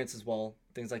the you. experience as well,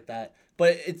 things like that.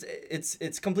 But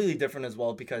it's completely different as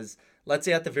well because let's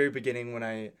say at the very beginning when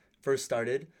I first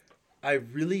started, I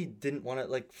really didn't want to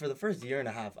like for the first year and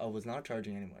a half I was not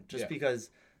charging anyone just Yeah.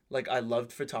 because like I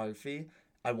loved photography.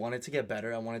 I wanted to get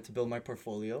better. I wanted to build my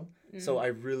portfolio. So I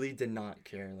really did not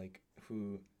care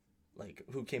who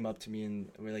came up to me and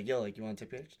were like, yo, like you want to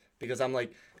take pictures? Because I'm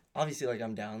like, obviously like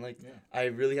I'm down. Like I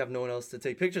really have no one else to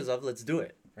take pictures of. Let's do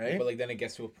it. Right. But like then it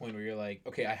gets to a point where you're like,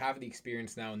 okay, I have the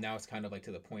experience now, and now it's kind of like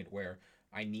to the point where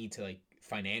I need to like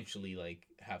financially like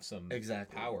have some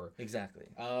Exactly. power. Exactly.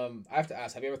 I have to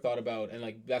ask, have you ever thought about, and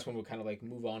like that's when we'll kind of like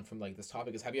move on from like this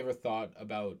topic, is have you ever thought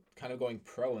about kind of going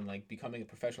pro and like becoming a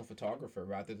professional photographer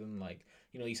rather than like,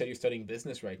 you said you're studying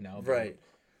business right now. But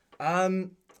Right.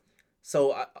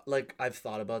 So I've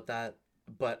thought about that,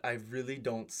 but I really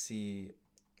don't see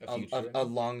a future. a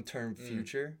long-term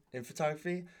future in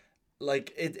photography.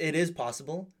 Like it is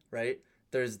possible, right?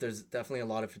 There's definitely a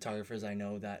lot of photographers I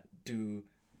know that do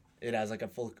it as like a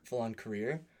full-on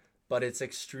career, but it's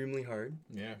extremely hard.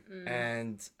 Yeah.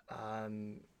 And I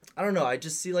don't know, I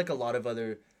just see like a lot of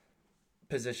other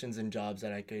positions and jobs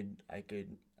that I could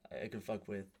fuck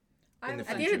with in the At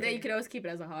the end future. of the day, you could always keep it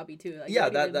as a hobby too. Like, Yeah,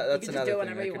 you could that's you could just another do it thing.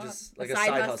 whenever I you could want. just like a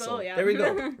side hustle. Yeah. There we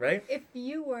go, right? If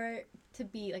you were to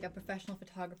be like a professional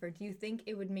photographer, do you think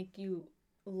it would make you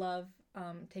love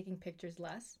taking pictures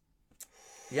less?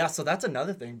 Yeah, so that's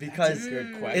another thing because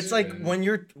Good it's like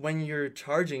question. when you're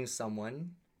charging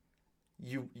someone,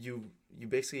 you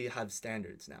basically have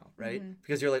standards now, right?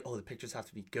 Because you're like, oh, the pictures have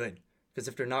to be good. Because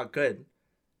if they're not good,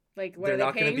 Like, what they're are they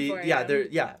not gonna paying be. for? Yeah,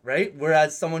 they're right.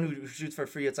 Whereas someone who shoots for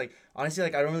free, it's like honestly,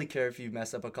 like I don't really care if you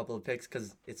mess up a couple of pics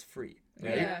because it's free,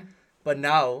 right? Yeah. But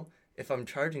now, if I'm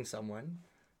charging someone,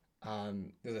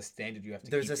 There's a standard you have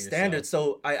to there's keep a for standard,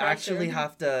 yourself. so I Pressure. actually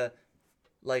have to,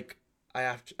 like, I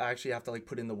actually have to like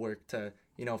put in the work to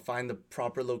find the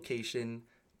proper location,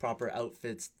 proper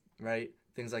outfits, right?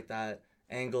 Things like that,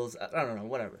 angles. I don't know,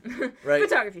 whatever, right?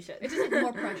 Photography shit. It's just like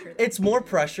more pressure. though. It's more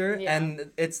pressure Yeah.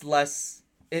 and it's less.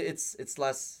 It's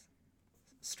less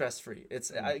stress free.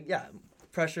 It's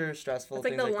pressure, stressful. It's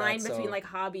like things the like line that, between so- like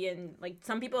hobby and like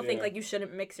some people think Yeah. like you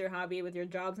shouldn't mix your hobby with your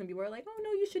job. Some people are like, oh no,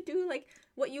 you should do like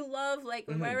what you love, like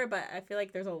Mm-hmm. whatever. But I feel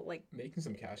like there's a like Making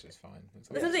some cash is fine.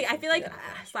 that's the thing. I feel like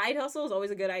Yeah. side hustle is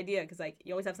always a good idea because like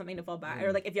you always have something to fall back. Mm.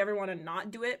 Or like if you ever want to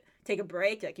not do it, take a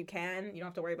break. Like you can. You don't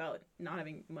have to worry about not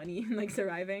having money and like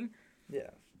surviving. Yeah.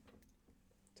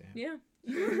 Yeah.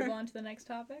 Move on to the next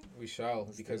topic. We shall,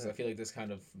 because I feel like this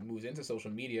kind of moves into social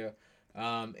media.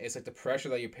 It's like the pressure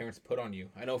that your parents put on you.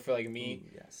 I know for like me, Ooh,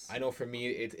 yes. I know for me,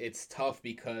 it's tough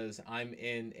because I'm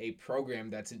in a program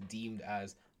that's deemed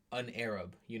as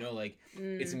un-Arab. You know, like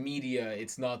it's media,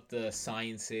 it's not the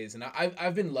sciences, and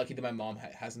I've been lucky that my mom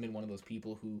hasn't been one of those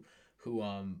people who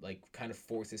like kind of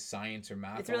forces science or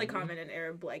math. It's really on me. common in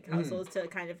Arab like households to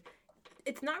kind of.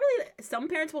 It's not really. Some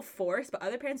parents will force, but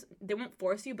other parents they won't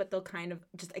force you, but they'll kind of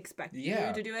just expect Yeah.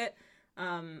 you to do it.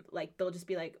 Like they'll just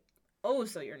be like, "Oh,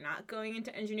 so you're not going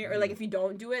into engineer?" Or like if you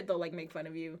don't do it, they'll like make fun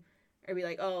of you, or be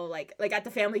like, "Oh, like at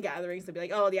the family gatherings, they'll be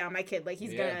like, oh yeah, my kid, like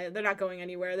he's Yeah. gonna, they're not going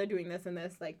anywhere. They're doing this and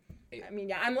this." Like, I mean,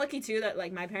 yeah, I'm lucky too that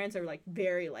like my parents are like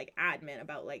very like adamant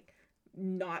about like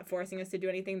not forcing us to do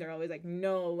anything. They're always like,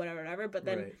 no, whatever. But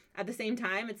then Right. at the same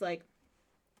time, it's like.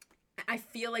 I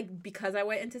feel like because I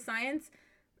went into science,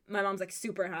 my mom's like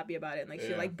super happy about it and like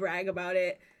she'll Yeah. like brag about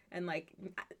it and like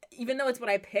even though it's what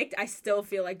I picked, I still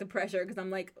feel like the pressure because I'm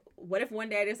like, what if one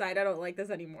day I decide I don't like this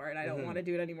anymore and I don't want to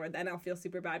do it anymore? Then I'll feel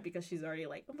super bad because she's already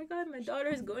like, oh my god, my daughter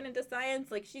is going into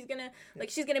science, like she's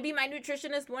gonna be my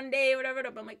nutritionist one day or whatever.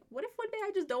 But I'm like, what if one day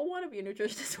I just don't want to be a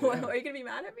nutritionist? Yeah. Are you gonna be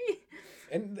mad at me?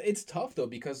 And it's tough though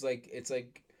because like it's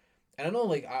like I don't know,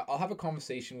 like I'll have a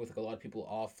conversation with like a lot of people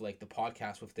off like the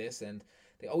podcast with this, and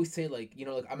they always say like, you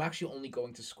know, like I'm actually only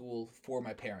going to school for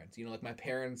my parents. You know, like my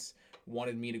parents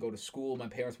wanted me to go to school, my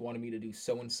parents wanted me to do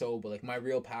so and so, but like my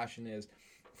real passion is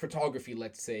photography,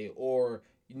 let's say, or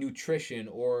nutrition,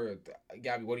 or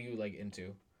Gabby, what are you like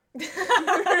into? No,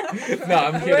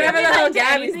 I'm kidding. Whatever the hell I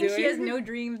Gabby's think she doing. has no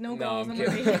dreams, no No, goals, I'm no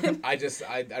kidding. motivation.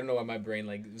 I don't know why my brain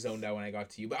like zoned out when I got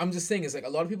to you, but I'm just saying it's like a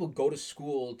lot of people go to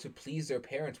school to please their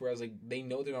parents, whereas like they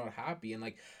know they're not happy, and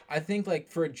like I think like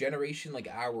for a generation like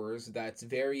ours that's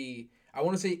very, I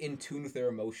want to say in tune with their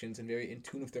emotions and very in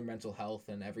tune with their mental health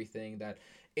and everything, that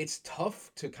it's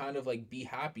tough to kind of like be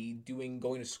happy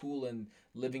going to school and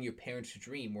living your parents'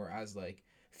 dream, whereas like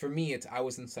for me it's I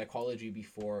was in psychology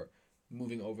before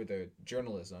moving over to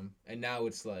journalism, and now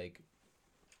it's like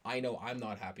I know I'm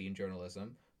not happy in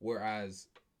journalism, whereas,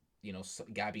 you know,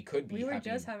 Gabby could be We were happy.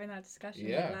 just having that discussion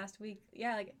Yeah. like, last week.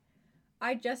 Yeah, like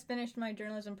I just finished my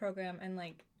journalism program, and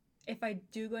like if I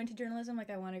do go into journalism, like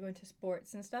I want to go into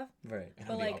sports and stuff. Right. And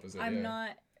But I'm the like opposite, I'm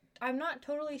yeah. not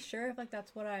totally sure if like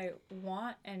that's what I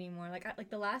want anymore. Like like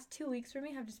the last 2 weeks for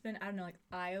me have just been, I don't know, like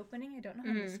eye opening. I don't know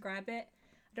how to describe it.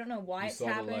 I don't know why You it's saw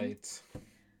the happening. light.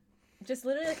 Just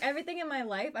literally like everything in my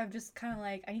life, I've just kind of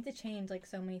like I need to change like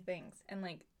so many things, and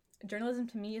like journalism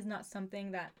to me is not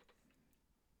something that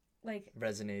like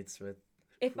Resonates with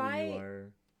if who you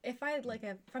are. if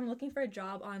I'm looking for a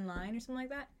job online or something like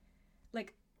that,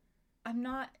 like I'm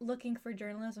not looking for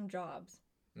journalism jobs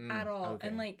at all. okay.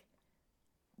 And like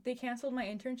they canceled my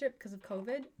internship because of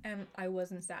COVID, and I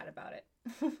wasn't sad about it.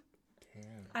 Damn.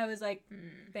 I was like,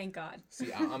 thank God.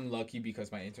 See, I'm lucky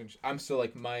because my internship, I'm still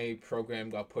like, my program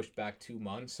got pushed back 2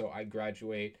 months, so I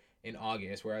graduate in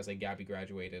August, whereas like Gabby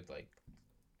graduated like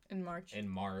In March. in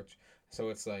March. So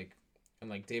it's like, and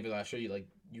like David, I'll show you, like,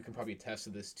 you can probably attest to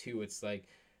this too. It's like,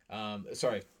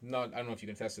 sorry, I don't know if you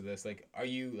can attest to this. Like, are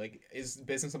you like, is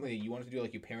business something that you wanted to do?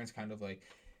 Like, your parents kind of like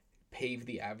pave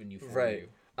the avenue for Right.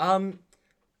 you?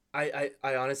 I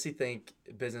honestly think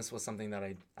business was something that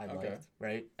I Okay. liked,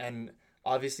 right? And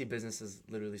obviously business is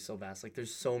literally so vast. Like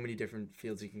there's so many different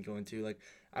fields you can go into. Like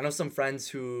I know some friends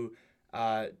who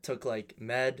took like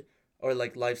med or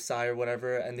like life sci or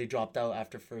whatever, and they dropped out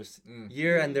after first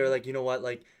year, and they're like, you know what,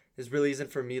 like this really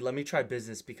isn't for me. Let me try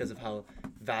business because of how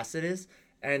vast it is.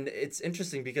 And it's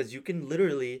interesting because you can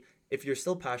literally if you're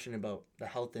still passionate about the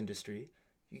health industry,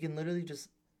 you can literally just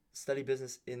study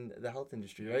business in the health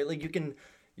industry, right? Like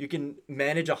you can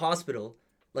manage a hospital,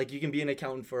 like you can be an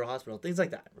accountant for a hospital, things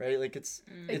like that, right? Like it's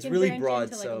can really branch broad.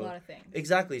 into, like, So a lot of things.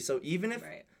 exactly. So even if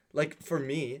Right. like for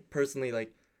me personally,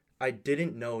 like I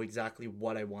didn't know exactly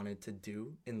what I wanted to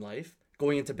do in life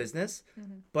going into business,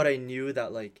 but I knew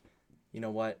that like, you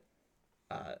know what,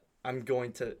 I'm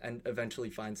going to and eventually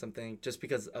find something just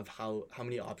because of how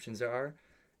many options there are,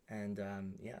 and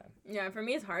yeah. Yeah, for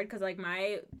me it's hard because like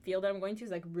my field that I'm going to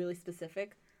is like really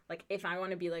specific. Like if I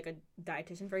want to be like a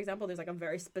dietitian, for example, there's like a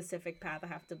very specific path I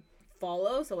have to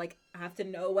follow. So like I have to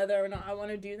know whether or not I want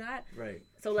to do that. Right.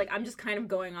 So like I'm just kind of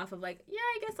going off of like, yeah,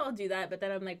 I guess I'll do that. But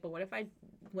then I'm like, but what if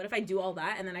I do all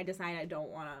that and then I decide I don't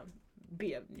want to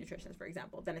be a nutritionist, for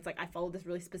example? Then it's like I follow this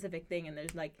really specific thing and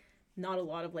there's like not a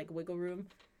lot of like wiggle room.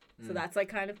 So that's like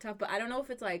kind of tough. But I don't know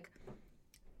if it's like,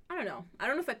 I don't know. I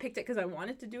don't know if I picked it because I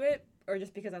wanted to do it or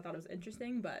just because I thought it was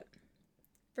interesting. But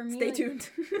For me, stay like, tuned.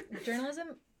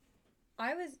 journalism,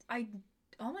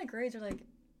 all my grades are like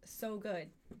so good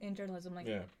in journalism. Like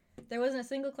Yeah. there wasn't a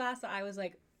single class that I was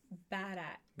like bad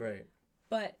at. Right.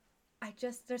 But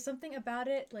there's something about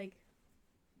it, like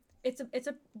it's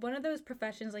a one of those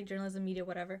professions like journalism, media,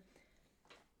 whatever,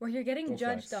 where you're getting Don't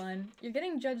judged flex. on. You're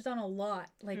getting judged on a lot,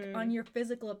 like on your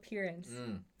physical appearance.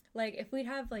 Like if we'd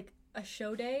have like a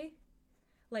show day,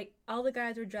 like all the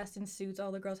guys were dressed in suits,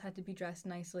 all the girls had to be dressed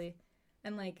nicely,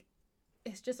 and like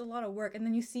it's just a lot of work. And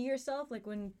then you see yourself like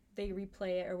when they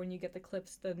replay it or when you get the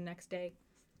clips the next day,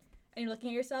 and you're looking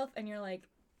at yourself and you're like,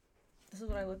 this is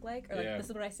what I look like, or like Yeah. this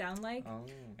is what I sound like. Oh.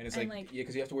 And it's And, like, like- yeah,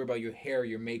 because you have to worry about your hair,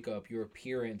 your makeup, your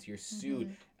appearance, your suit,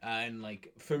 and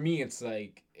like for me, it's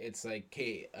like,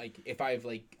 okay, like if I've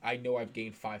like I know I've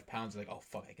gained 5 pounds, like oh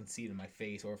fuck, I can see it in my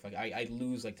face, or if like I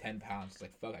lose like 10 pounds, it's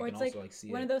like fuck, Or I it's can like, also like see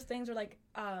one it. of those things where like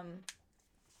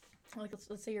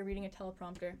let's say you're reading a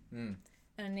teleprompter Mm.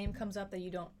 and a name comes up that you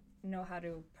don't know how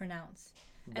to pronounce.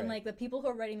 And Right. like the people who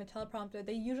are writing the teleprompter,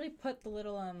 they usually put the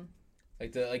little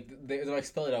They're like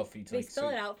spell it out for you. To, they like, spell so-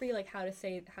 it out for you like how to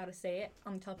say it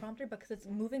on the teleprompter because it's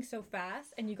moving so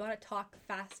fast and you gotta talk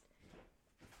fast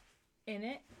in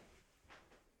it.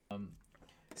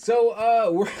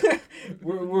 So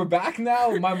we're back now.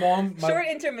 My mom, Short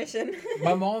intermission.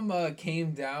 my mom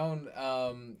came down.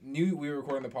 Knew we were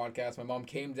recording the podcast. My mom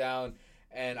came down,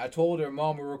 and I told her,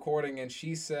 "Mom, we're recording," and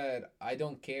she said, "I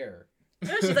don't care."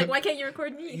 She's like, why can't you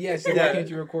record me? Yeah, she said, Yeah. "Why can't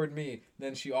you record me?"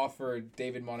 Then she offered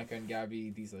David, Monica, and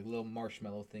Gabby these like little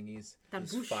marshmallow thingies. That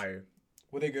It's boosh. fire.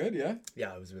 Were they good? Yeah.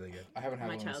 Yeah, it was really good. I haven't had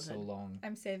My one in so childhood. long.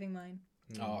 I'm saving mine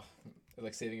Oh,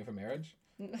 like saving it for marriage.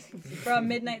 for a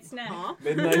midnight snack. Aw.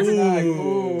 Midnight snack.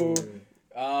 Ooh.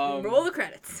 Roll the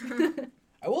credits.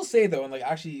 I will say though, and like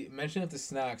actually mentioning the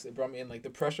snacks, it brought me in like the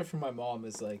pressure from my mom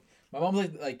is like my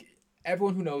mom's like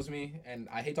everyone who knows me, and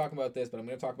I hate talking about this, but I'm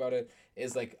gonna talk about it,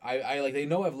 is like I like they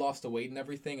know I've lost the weight and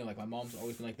everything, and like my mom's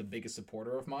always been like the biggest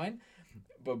supporter of mine.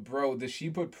 But bro, does she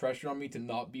put pressure on me to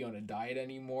not be on a diet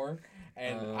anymore?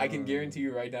 And I can guarantee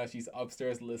you right now she's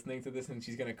upstairs listening to this and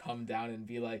she's gonna come down and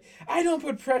be like, I don't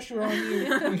put pressure on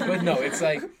you. But no, it's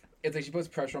like she puts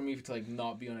pressure on me to like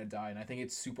not be on a diet. And I think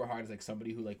it's super hard as like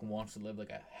somebody who like wants to live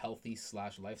like a healthy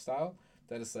 / lifestyle,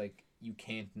 that it's like you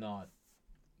can't not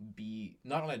be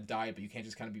not on a diet, but you can't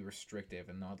just kind of be restrictive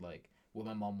and not like what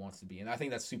my mom wants to be. And I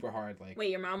think that's super hard. Like Wait,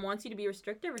 your mom wants you to be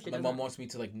restrictive, or she my doesn't? mom wants me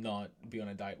to like not be on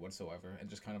a diet whatsoever and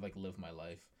just kind of like live my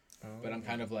life. But I'm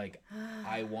kind of like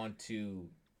I want to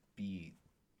be,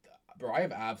 bro. I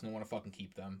have abs and I want to fucking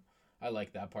keep them. I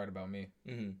like that part about me.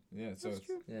 Mm-hmm. Yeah, so That's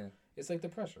true. Yeah. it's like the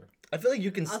pressure. I feel like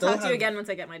you can I'll still talk to you have- again once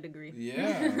I get my degree.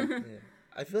 Yeah. Yeah.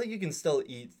 I feel like you can still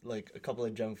eat like a couple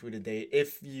of junk food a day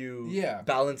if you Yeah.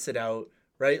 balance it out,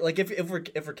 right? Like if we're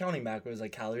counting macros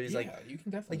like calories, Yeah, like you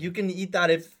can definitely. you can eat that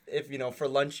if you know for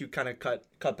lunch you kind of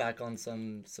cut back on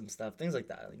some stuff, things like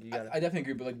that. Like you gotta. I definitely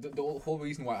agree, but like the whole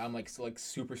reason why I'm like so, like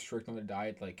super strict on the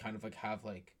diet, like kind of like have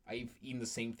like I've eaten the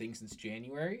same thing since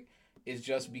January, is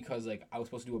just because like I was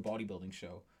supposed to do a bodybuilding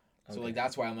show, so Okay. like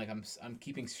that's why I'm like I'm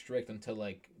keeping strict until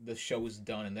like the show is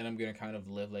done, and then I'm gonna kind of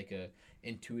live like a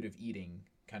intuitive eating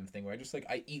kind of thing where I just like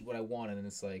I eat what I want, and then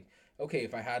it's like okay,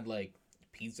 if I had like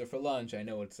pizza for lunch, I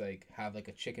know it's like have like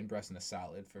a chicken breast and a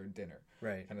salad for dinner.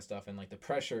 Right. Kind of stuff, and like the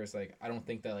pressure is like I don't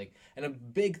think that like, and a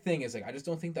big thing is like I just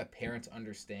don't think that parents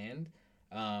understand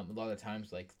a lot of the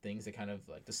times like things that kind of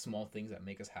like the small things that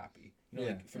make us happy, you know.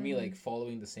 Yeah. Like for me, like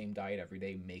following the same diet every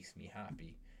day makes me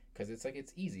happy because it's like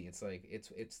it's easy, it's like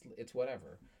it's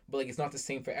whatever, but like it's not the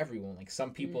same for everyone. Like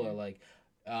some people are like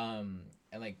and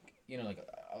like you know like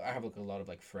I have like a lot of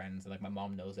like friends, and like my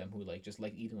mom knows them, who like just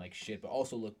like eating like shit but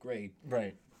also look great.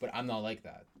 Right. But I'm not like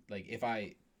that. Like if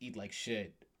I eat like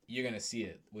shit, you're gonna see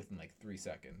it within like 3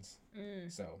 seconds.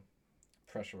 So,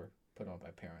 pressure put on by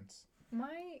parents.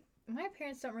 My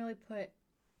parents don't really put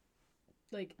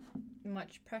like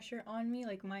much pressure on me.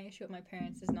 Like my issue with my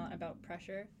parents is not about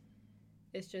pressure.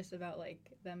 It's just about like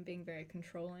them being very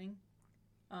controlling.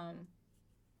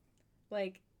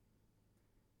 Like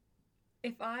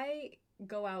if I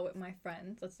go out with my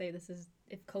friends, let's say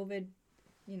if COVID,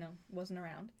 wasn't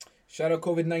around. Shout out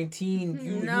COVID-19.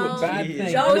 You No. a bad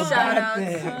thing. No You a bad shout-outs.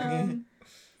 thing.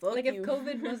 Fuck Like you. if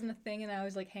COVID wasn't a thing and I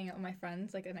was like hanging out with my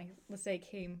friends, like, and let's say I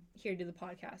came here to do the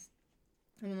podcast,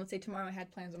 and then let's say tomorrow I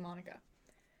had plans with Monica,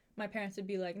 my parents would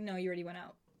be like, "No, you already went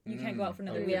out. You can't go out for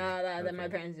another Okay. week." Yeah, that my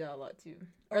Okay. parents do that a lot too.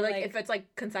 Or, Or like like- if it's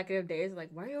like consecutive days, like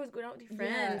why are you always going out with your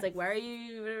friends? Yeah. Like why are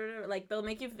you like they'll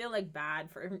make you feel like bad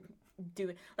for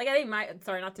doing like I think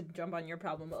sorry not to jump on your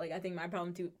problem, but like I think my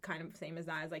problem too kind of same as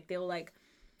that is like they'll like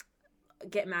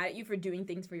get mad at you for doing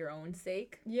things for your own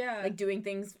sake. Yeah. Like doing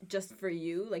things just for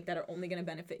you, like that are only gonna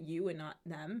benefit you and not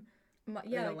them.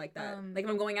 Yeah, I don't like that. Like if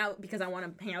I'm going out because I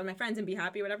want to hang out with my friends and be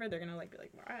happy or whatever, they're gonna like be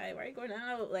like, why are you going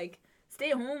out? Like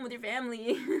stay home with your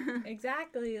family.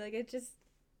 exactly. Like it just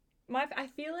I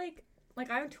feel like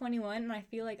I'm 21 and I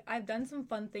feel like I've done some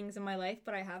fun things in my life,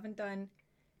 but I haven't done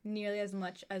nearly as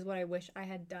much as what I wish I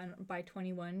had done by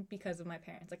 21 because of my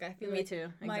parents. Like I feel Me like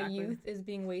too. my Exactly. youth is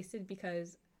being wasted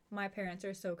because my parents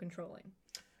are so controlling.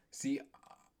 See,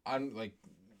 I'm like,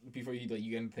 before you get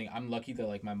anything, I'm lucky that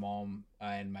like my mom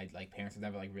and my like parents have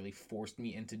never like really forced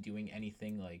me into doing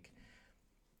anything like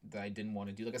that I didn't want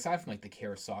to do. Like aside from like the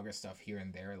Kara Saga stuff here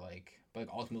and there, like, but like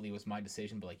ultimately it was my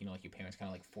decision. But like like your parents kind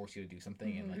of like force you to do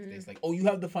something, and like they're like, oh, you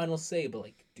have the final say, but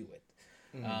like do it.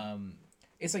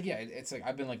 It's like it's like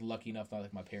I've been like lucky enough that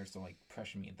like my parents don't like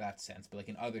pressure me in that sense, but like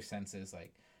in other senses,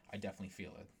 like I definitely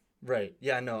feel it. Right.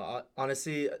 Yeah, no,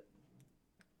 honestly,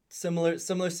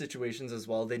 similar situations as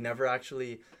well. They never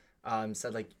actually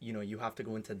said like, you have to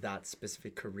go into that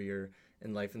specific career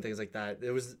in life and things like that.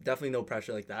 There was definitely no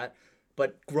pressure like that.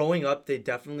 But growing up, they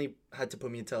definitely had to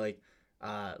put me into like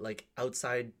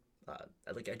outside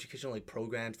like educational like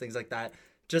programs, things like that,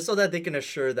 just so that they can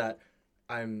assure that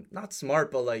I'm not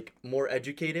smart, but like more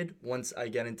educated once I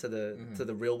get into the to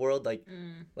the real world.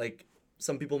 Like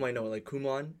some people might know like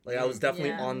Kumon. Like I was definitely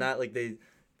Yeah. on that. Like they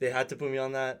had to put me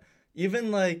on that.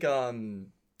 Even like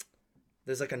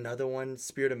there's like another one,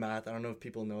 Spirit of Math. I don't know if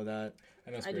people know that.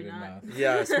 I know I do Spirit of not. Math.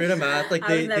 Yeah, Spirit of Math. Like I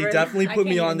they was never- definitely I put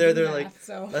me can't on even there. do They're like, math,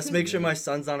 so. let's make sure my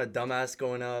son's not a dumbass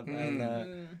going up.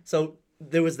 And so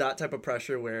there was that type of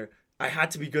pressure where I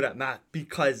had to be good at math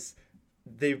because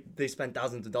they spent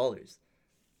thousands of dollars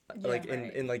like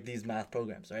right. in like these math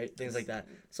programs, right? Things like that.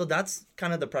 So that's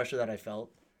kind of the pressure that I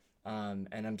felt. And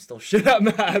I'm still shit at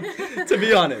math, to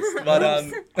be honest. But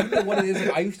I don't know what it is.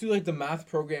 Like, I used to do like the math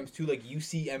programs too, like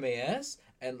UCMAS,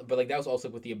 but like that was also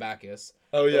with the abacus.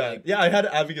 oh yeah, like- yeah, I had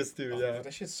Abacus too. Oh, Yeah,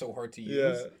 that shit's so hard to Yeah.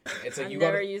 use. It's like I've you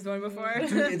never gotta. used one before.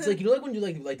 Dude, it's like like when you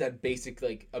like that basic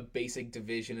like a basic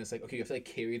division. It's like okay, you have to like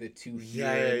carry the two here.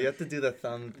 yeah, you have to do the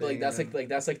thumb But, thing. like that's and- like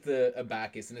that's like the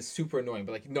abacus, and it's super annoying.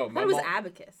 But like no, I my thought it was mom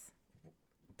abacus.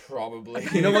 probably.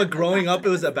 You know what? Growing up, it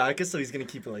was Abacus, so he's gonna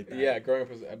keep it like that. Yeah, growing up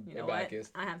was You know abacus.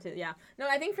 what? I have to. Yeah. No,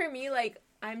 I think for me, like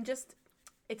I'm just.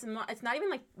 It's not even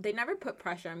like they never put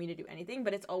pressure on me to do anything,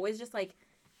 but it's always just like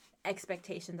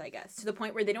expectations, I guess, to the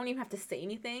point where they don't even have to say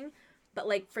anything. But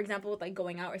like for example, with like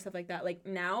going out or stuff like that, like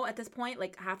now at this point,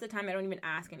 like half the time I don't even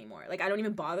ask anymore. Like I don't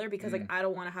even bother because like I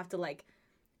don't want to have to like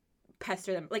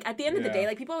pester them. Like at the end of the day, Yeah.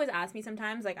 like people always ask me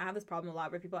sometimes. Like I have this problem a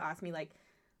lot where people ask me like,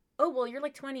 "Oh, well, you're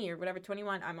like 20 or whatever,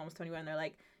 21. I'm almost 21." They're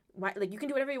like, "Why? Like you can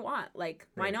do whatever you want. Like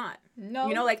why Right. not?" No.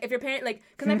 You know, like if your parent, like,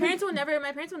 because my parents will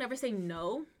never say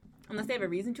no unless they have a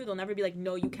reason to. They'll never be like,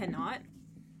 no, you cannot.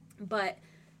 But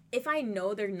if I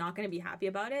know they're not going to be happy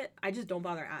about it, I just don't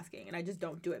bother asking and I just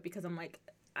don't do it because I'm like,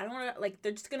 I don't want to, like,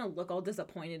 they're just going to look all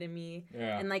disappointed in me.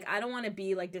 Yeah. And like, I don't want to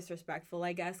be like disrespectful,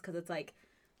 I guess, because it's like,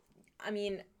 I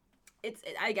mean,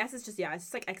 I guess it's just, yeah, it's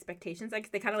just like expectations.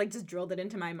 Like, they kind of like just drilled it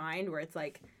into my mind where it's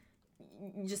like,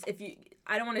 just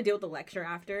I don't want to deal with the lecture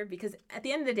after because at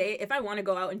the end of the day, if I want to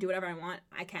go out and do whatever I want,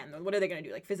 I can. What are they gonna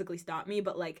do? Like physically stop me?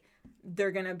 But like they're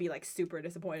gonna be like super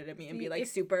disappointed at me and be like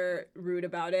super rude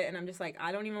about it. And I'm just like,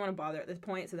 I don't even want to bother at this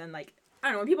point. So then like I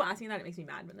don't know, when people ask me that, it makes me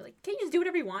mad. When they're like, can't you just do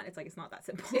whatever you want? It's like it's not that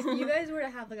simple. If you guys were to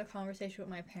have like a conversation with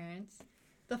my parents,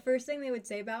 the first thing they would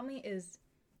say about me is,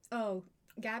 "Oh,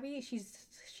 Gabby, she's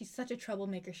such a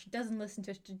troublemaker. She doesn't listen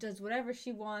to. She does whatever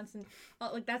she wants." And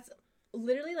like that's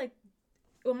literally like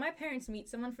when my parents meet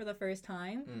someone for the first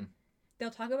time, they'll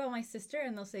talk about my sister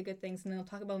and they'll say good things, and then they'll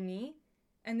talk about me,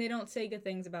 and they don't say good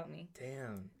things about me.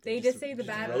 Damn. They just say the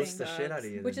bad roast things. the shit out of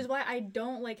you. Which then. is why I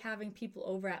don't like having people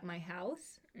over at my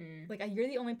house. Like, you're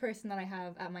the only person that I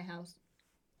have at my house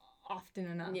often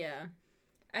enough. Yeah.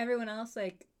 Everyone else,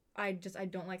 like, I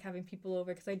don't like having people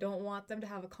over because I don't want them to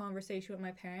have a conversation with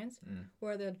my parents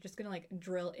where they're just gonna like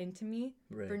drill into me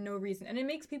for no reason, and it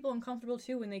makes people uncomfortable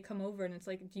too when they come over and it's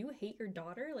like, do you hate your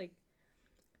daughter? Like,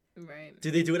 Right.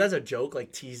 Do they do it as a joke,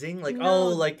 like teasing, like No.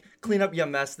 like clean up your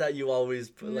mess that you always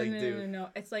do? No.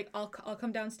 It's like I'll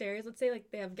come downstairs. Let's say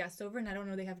like they have guests over and I don't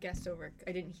know they have guests over.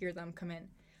 I didn't hear them come in,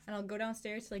 and I'll go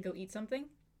downstairs to like go eat something,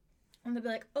 and they'll be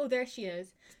like, oh, there she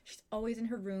is. She's always in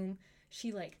her room.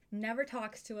 She like never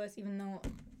talks to us, even though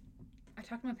I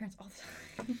talk to my parents all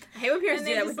the time. I hate when parents And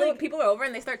do they that. just, When like- people are over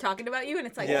and they start talking about you, and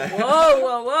it's like, Yeah.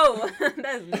 whoa.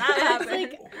 That's not It's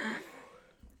happening.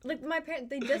 like my parents,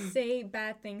 they just say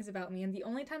bad things about me, and the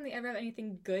only time they ever have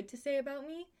anything good to say about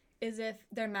me is if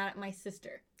they're mad at my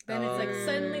sister. Then it's like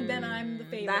suddenly, then I'm the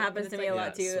favorite. That happens and to it's me a like,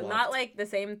 lot too. swapped. Not like the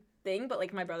same thing, but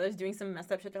like my brother's doing some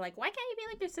messed up shit. They're like, "Why can't you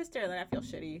be like your sister?" And then I feel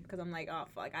shitty because I'm like, "Oh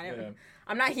fuck, I didn't. Yeah.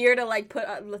 I'm not here to like put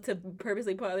to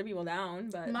purposely put other people down."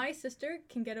 But My sister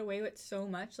can get away with so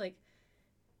much. Like,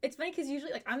 it's funny because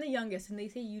usually, like, I'm the youngest, and they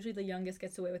say usually the youngest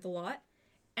gets away with a lot,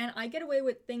 and I get away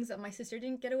with things that my sister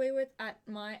didn't get away with at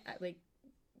my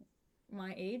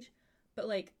age. But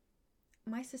like,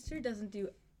 my sister doesn't do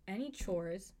any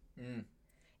chores.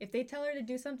 If they tell her to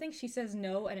do something, she says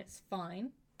no, and it's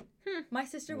fine. My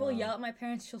sister will yell at my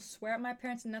parents. She'll swear at my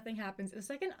parents, and nothing happens. The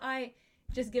second I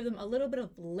just give them a little bit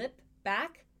of lip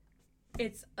back,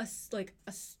 it's a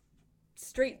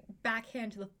straight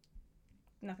backhand to the.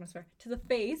 I'm not gonna swear to the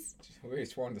face, We already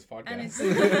swore on this podcast. and it's.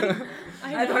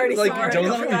 I've already Like Sorry, Joe's I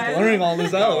not even forgot. blurring all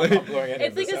this No, out. I'm not blowing any of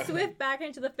It's like this a out. swift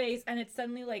backhand to the face, and it's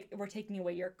suddenly like we're taking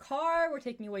away your car, we're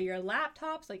taking away your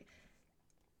laptops. Like,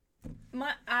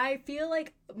 I feel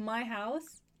like my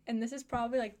house, and this is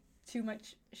probably like too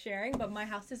much sharing, but my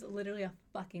house is literally a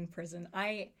fucking prison.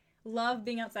 I love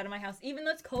being outside of my house, even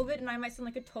though it's COVID, and I might sound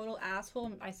like a total asshole,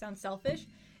 and I sound selfish.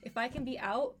 If I can be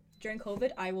out during COVID,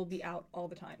 I will be out all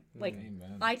the time. Like,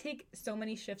 Amen. I take so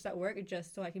many shifts at work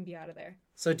just so I can be out of there.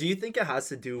 So do you think it has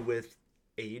to do with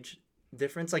age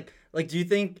difference? Like do you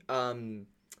think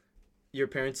your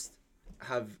parents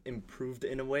have improved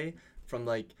in a way from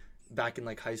like back in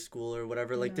like high school or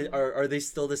whatever? Like are they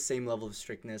still the same level of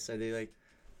strictness? Are they like,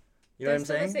 you know what I'm They're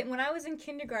still the saying? same. When I was in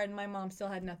kindergarten, my mom still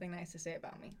had nothing nice to say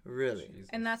about me. Really? Jesus.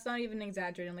 And that's not even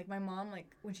exaggerating. Like, my mom,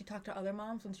 like, when she talked to other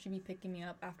moms, when she'd be picking me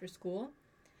up after school,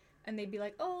 and they'd be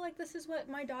like, oh, like, this is what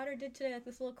my daughter did today, like,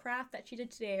 this little craft that she did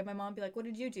today. And my mom would be like, what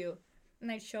did you do?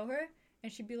 And I'd show her,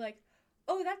 and she'd be like,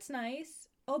 oh, that's nice.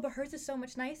 Oh, but hers is so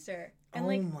much nicer. And, oh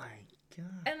like, my god.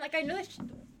 and, like, I know that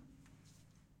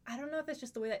I don't know if it's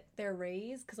just the way that they're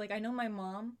raised, because, like, I know my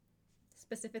mom,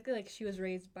 specifically, like, she was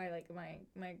raised by, like,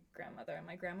 my grandmother, and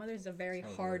my grandmother's a very How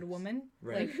it hard works. woman.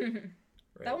 Right. Like,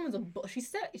 Right. that woman's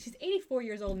she's 84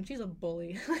 years old, and she's a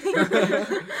bully.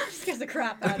 She scares the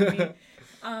crap out of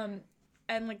me.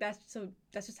 And like that's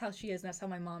just how she is, and that's how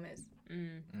my mom is.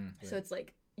 So it's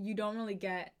like you don't really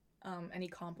get any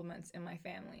compliments in my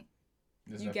family.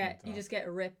 This is You definitely just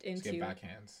get ripped tough. Just into. get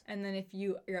backhands. And then if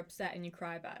you're upset and you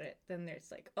cry about it, then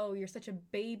there's like, oh, you're such a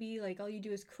baby, like all you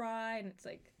do is cry, and it's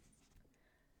like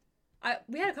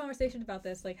we had a conversation about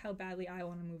this, like how badly I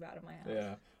want to move out of my house.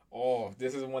 Yeah. Oh,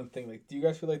 this is one thing. Like, do you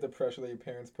guys feel like the pressure that your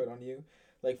parents put on you,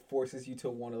 like, forces you to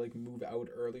want to like move out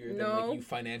earlier than No. like you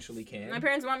financially can? my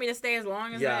parents want me to stay as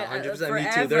long as Yeah, I, 100%. Me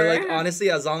too. They're like, honestly,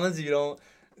 as long as you don't.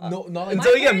 No, not like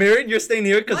Until you get parents- married, you're staying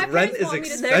here because my rent parents is want me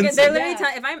to- expensive. They're literally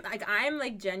Yeah. if I'm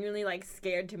like genuinely like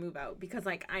scared to move out because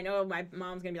like I know my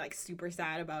mom's gonna be like super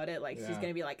sad about it. Like she's Yeah.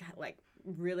 gonna be like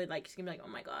really like she's gonna be like, oh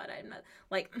my god, I'm not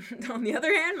like. On the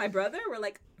other hand, my brother, we're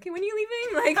like, okay, when are you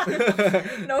leaving?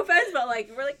 Like, no offense, but like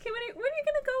we're like, okay, when are you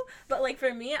gonna go? But like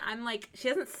for me, I'm like, she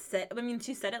hasn't said. I mean,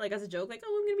 she said it like as a joke, like,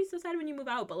 oh, I'm gonna be so sad when you move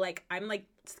out. But like, I'm like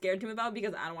scared to move out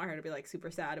because I don't want her to be like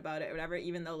super sad about it or whatever.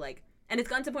 Even though like. And it's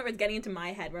gotten to the point where it's getting into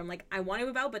my head where I'm like, I want to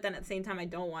move out, but then at the same time, I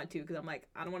don't want to because I'm like,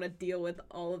 I don't want to deal with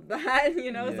all of that,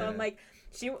 you know? So Yeah. I'm like,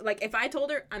 if I told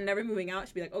her I'm never moving out,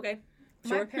 she'd be like, okay, My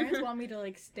sure. parents want me to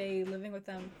like stay living with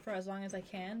them for as long as I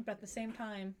can, but at the same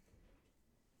time,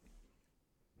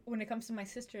 when it comes to my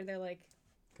sister, they're like,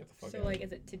 get the fuck so out. like,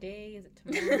 is it today? Is it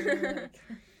tomorrow? Like,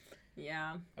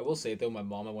 Yeah. I will say though, my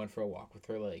mom, I went for a walk with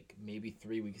her like maybe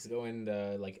 3 weeks ago, and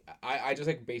like I just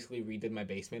like basically redid my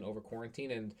basement over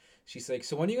quarantine, and she's like,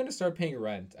 so when are you gonna start paying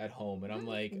rent at home? And I'm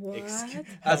like, What?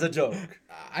 As a joke.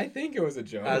 I think it was a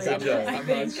joke. As a I'm joke. I'm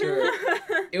not sure.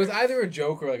 It was either a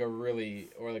joke or like a really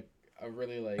or like a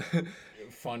really like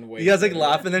fun way. You guys like to-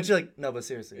 laugh and then she's like, no, but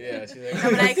seriously. Yeah, she's like,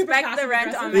 But I Super expect the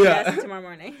rent on my Yeah. desk tomorrow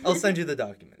morning. I'll send you the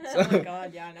documents. Oh my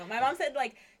god, yeah, no. My mom said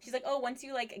like she's like, oh, once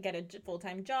you like get a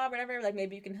full-time job or whatever, like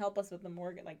maybe you can help us with the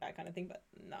mortgage, like that kind of thing. But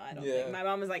no, I don't Yeah. think. My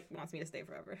mom was like wants me to stay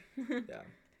forever. Yeah.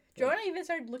 Joanna even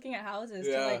started looking at houses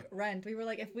Yeah. to like rent. We were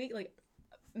like, if we like,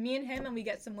 me and him, and we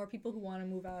get some more people who want to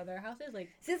move out of their houses, like.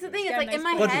 See, that's the thing. It's Yeah, like nice in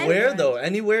my But head. where though?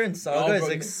 Anywhere in Saga No, is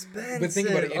but expensive. think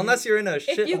about it, if- Unless you're in a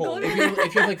you go shithole. to-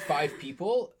 if you have like 5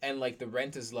 people and like the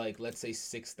rent is like let's say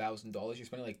 $6,000, you're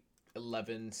spending like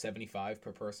 $11.75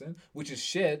 per person, which is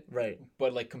shit. Right.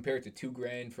 But like compared to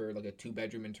 $2,000 for like a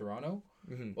 2-bedroom in Toronto,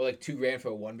 Mhm. or like $2,000 for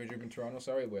a 1-bedroom in Toronto.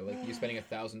 Sorry, where like you're spending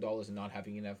 $1,000 and not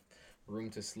having enough room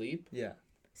to sleep. Yeah.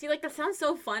 See, like that sounds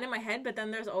so fun in my head, but then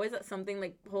there's always something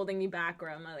like holding me back, or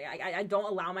I'm like, I don't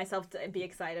allow myself to be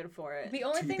excited for it. The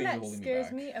only Two thing things that holding me scares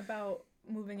back. me about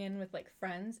moving in with like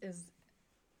friends is,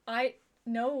 I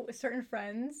know certain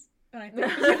friends, and I think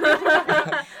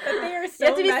that they are so You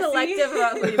have to be messy. selective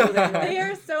about who you move in with. They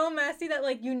are so messy that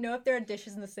like if there are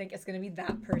dishes in the sink, it's gonna be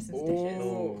that person's dishes.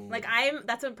 Oh. Like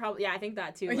that's a problem. Yeah, I think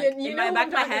that too. Oh, Like, you in know my who back I'm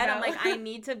of my talking head, I'm about. like, I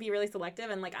need to be really selective,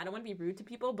 and like I don't want to be rude to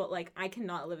people, but like I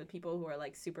cannot live with people who are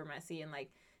like super messy and like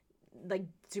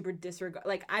super disregard.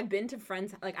 Like I've been to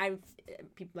friends, like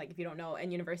people, like if you don't know,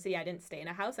 in university I didn't stay in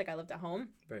a house, like I lived at home.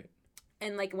 Right.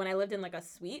 And like when I lived in like a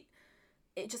suite,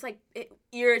 it just like it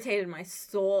irritated my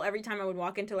soul every time I would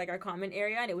walk into like our common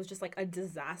area, and it was just like a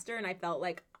disaster, and I felt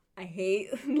like I hate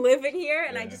living here,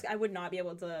 and Yeah. I would not be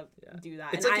able to do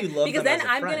that. It's and like I, you love because them then as a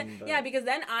I'm friend, gonna but- because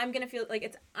then I'm gonna feel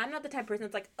like I'm not the type of person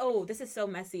that's like, oh, this is so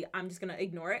messy, I'm just gonna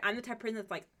ignore it. I'm the type of person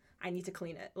that's like, I need to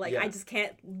clean it. Like Yeah. I just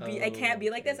can't be I can't be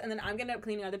like this, and then I'm gonna end up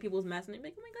cleaning other people's mess, and I'm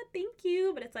like, oh my god, thank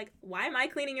you. But it's like, why am I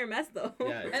cleaning your mess though?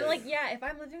 Yeah, it's And like, yeah, if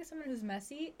I'm living with someone who's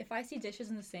messy, if I see dishes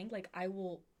in the sink, like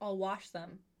I'll wash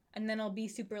them, and then I'll be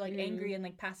super like angry and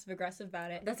like passive aggressive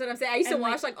about it. That's what I'm saying. I used to And,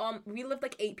 wash we lived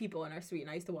like 8 people in our suite, and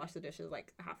I used to wash the dishes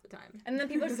like half the time. And then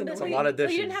people are just It's like, a lot of well,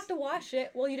 you didn't dishes. have to wash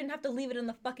it. Well, you didn't have to leave it in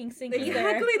the fucking sink either.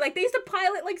 Exactly. Like they used to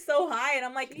pile it like so high, and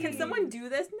I'm like, can someone do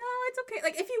this? No, it's okay.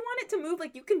 Like if you want it to move,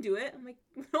 like you can do it. I'm like,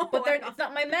 no, But I'm it's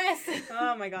not my mess.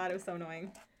 Oh my god, it was so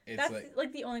annoying. It's That's like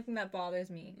like the only thing that bothers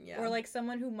me. Yeah. Or like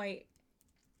someone who might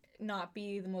not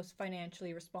be the most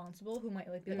financially responsible, who might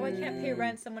like be like, oh, I can't pay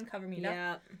rent, someone cover me.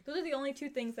 Yeah. Those are the only 2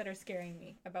 things that are scaring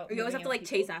me about. You always have moving to like in with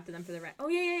chase people. after them for the rent. Oh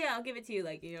yeah, I'll give it to you.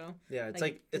 Like Yeah, it's like,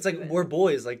 like it's just like do it. we're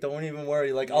boys. Like don't even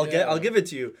worry. Like I'll Yeah. give it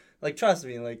to you. Like trust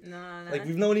me. Like no. like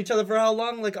we've known each other for how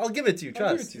long? Like I'll give it to you.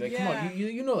 I'll give it Trust. to you. Like, Yeah. come on,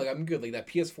 you know, like I'm good. Like that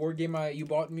PS4 game you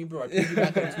bought me, bro. I paid you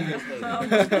back like 2 years later. Oh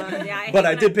my god, yeah. But I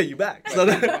hate when did pay you back. So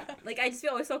Like I just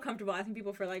feel always so comfortable asking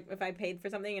people for like if I paid for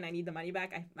something and I need the money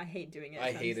back. I hate doing it.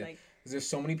 I So I'm hate just it. Like, Because there's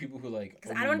so many people who like.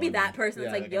 because I don't want to be that person that's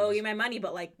Yeah, like, like, yo, I'm give me my money,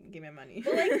 but like, give me my money.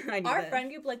 But like I need our it.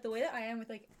 friend group, like the way that I am with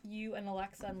like you and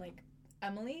Alexa and like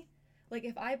Emily, like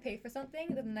if I pay for something,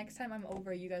 then the next time I'm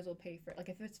over, you guys will pay for it. Like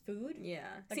if it's food, Yeah.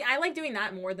 Like- See, I like doing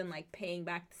that more than like paying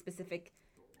back the specific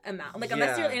amount. Like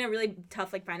unless Yeah. you're in a really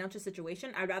tough like financial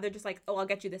situation, I'd rather just like, oh, I'll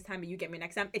get you this time, but you get me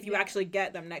next time. If you Yeah. actually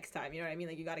get them next time, you know what I mean?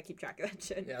 Like you got to keep track of that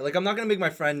shit. yeah, like I'm not gonna make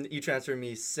my friend transfer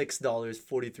me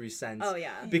 $6.43. Oh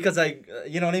yeah. Because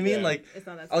you know what I mean? Yeah. Like It's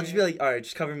not that. I'll just be serious. like, all right,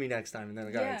 just cover me next time, and then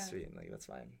like, all Yeah. right, sweet, like that's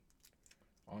fine.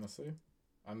 Honestly,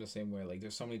 I'm the same way. Like,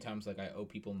 there's so many times like I owe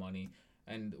people money,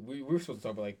 and we were supposed to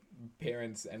talk about like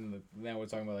parents, and now we're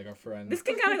talking about like our friends. This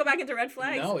can kind of go back into red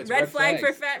flags. No, it's red red flag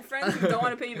for flags. friends who don't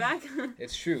want to pay you back.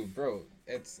 It's true, bro.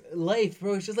 It's life,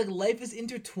 bro. It's just like life is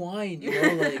intertwined, you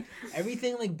know. Like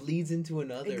everything like bleeds into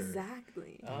another.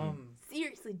 Exactly.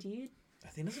 Seriously, dude. I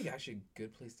think that's like actually a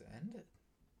good place to end it.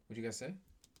 What'd you guys say?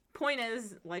 Point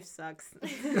is, life sucks.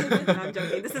 No, I'm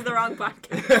joking. This is the wrong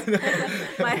podcast.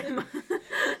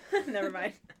 Never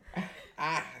mind.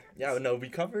 Ah, Yeah, no, we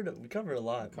covered a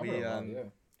lot. cover we a lot, yeah.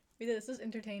 this is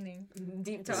entertaining.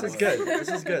 Deep talk. This is good. This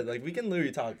is good. Like we can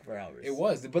literally talk for hours. It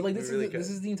was, but like this We really is this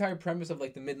could. is the entire premise of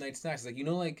like the midnight snacks. Like, you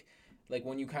know, like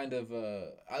when you kind of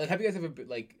like, have you guys ever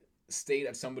like stayed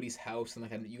at somebody's house and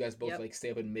like you guys both Yep. like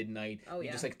stay up at midnight? Oh, you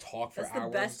yeah. just like talk for That's the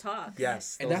hours. best talk.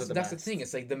 Yes, And those that's are the thing.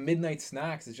 It's like the midnight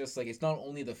snacks. It's just like it's not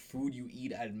only the food you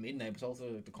eat at midnight, but it's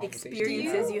also the conversations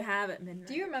Experiences you you have at midnight.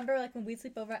 Do you remember like when we'd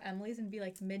sleep over at Emily's and be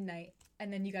like midnight,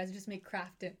 and then you guys would just make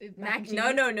Mac?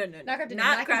 No. Not craft dinner,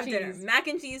 Not mac craft and dinner. cheese. Mac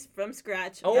and cheese from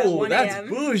scratch. at Oh, 1 that's a.m.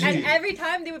 bougie. And every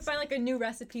time they would find like a new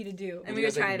recipe to do. And You we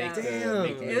would guys, try like, it make out. the- Damn.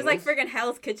 make the It was like noodles? friggin'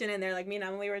 Hell's Kitchen in there. Like me and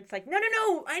Emily were just like, no,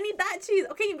 I need that cheese.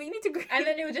 Okay, but you need to. And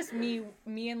then it was just me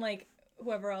and like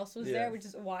whoever else was Yeah. there was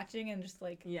just watching and just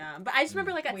like Yeah, but I just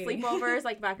remember like at Waiting. sleepovers,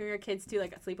 like back when we were kids too,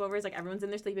 like at sleepovers, like everyone's in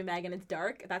their sleeping bag and it's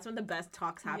dark. That's when the best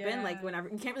talks happen. Yeah. Like whenever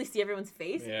you can't really see everyone's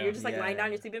face, Yeah. you're just like lying Yeah. down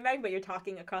in your sleeping bag, but you're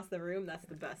talking across the room. That's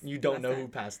the best. You don't best know time. who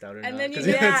passed out or And not. then you- 'cause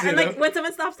Yeah, can't see and them. like when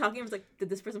someone stops talking, it's like, did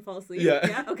this person fall asleep?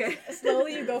 Yeah. Okay.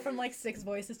 slowly you go from like 6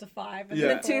 voices to 5 and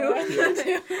Yeah. then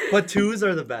Two. 4. But twos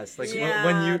are the best. Like Yeah,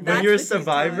 when that's you're a the two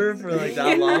survivor times. for like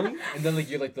that Yeah. long. And then like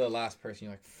you're like the last person.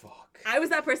 You're like, fuck. I was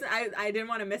that person. I didn't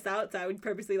want to miss out, so I would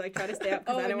purposely like try to stay up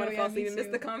because Oh, I didn't no, want to yeah, fall me asleep and miss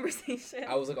too. the conversation.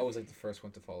 I was like always like the first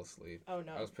one to fall asleep. Oh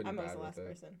no, I was pretty I'm always bad the last with it.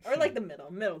 person, or like the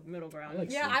middle ground. I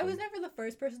like Yeah, I was sleeping. never the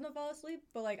first person to fall asleep,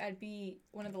 but like I'd be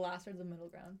one of the last or the middle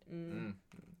ground. Mm.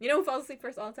 You know who falls asleep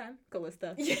first all the time?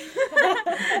 Callista. Yeah.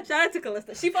 Shout out to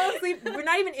Callista. She falls asleep. We're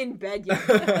not even in bed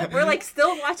yet. We're like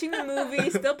still watching the movie,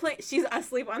 still playing. She's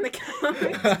asleep on the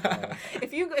couch.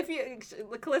 if you,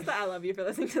 Callista, I love you for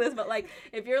listening to this, but like,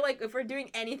 if we're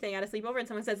doing anything at a sleepover and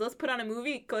someone says, let's put on a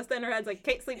movie, Callista in her head's like,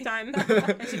 Kate, sleep time.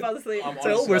 And she falls asleep. I'm So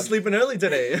honestly, we're I'm- sleeping early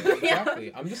today.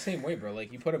 Exactly. I'm the same way, bro.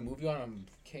 Like you put a movie on, I'm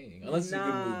king. Unless it's a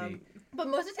Nah. good movie. But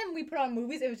most of the time we put on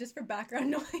movies, it was just for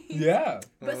background noise. Yeah.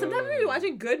 But sometimes we're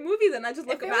watching good movies and I just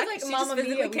look If it back, was, like, she just Mamma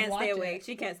physically Mia, we'd can't stay watch awake. it.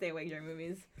 She can't stay awake during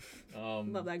movies.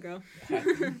 Love that girl.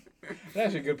 That's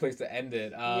actually a good place to end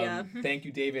it. Yeah. Thank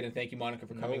you, David, and thank you, Monica,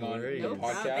 for No coming on the worries. No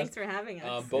problem. podcast. Thanks for having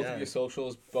us. Both Yeah. of your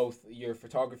socials, both your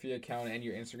photography account and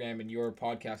your Instagram, and your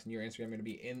podcast and your Instagram are going to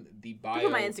be in the bio.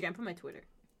 Put my Instagram, put my Twitter.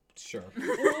 Sure.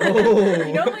 Oh.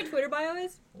 You know what my Twitter bio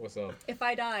is? What's up? If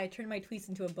I die, turn my tweets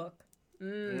into a book.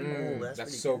 That's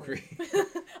pretty so cool. creepy.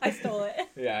 I stole it.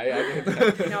 Yeah, I get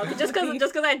that. No, just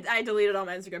because I deleted all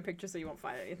my Instagram pictures, so you won't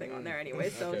find anything on there anyway.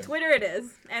 So Okay. Twitter it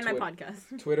is, and my Twi-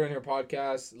 podcast. Twitter and her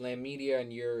podcast, Lamb Media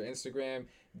and your Instagram,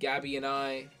 Gabby and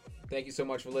I. Thank you so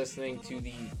much for listening to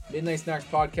the Midnight Snacks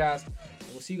podcast. And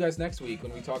we'll see you guys next week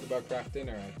when we talk about craft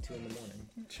dinner at 2 in the morning.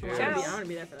 Cheers. I want to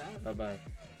be there for that. Bye bye.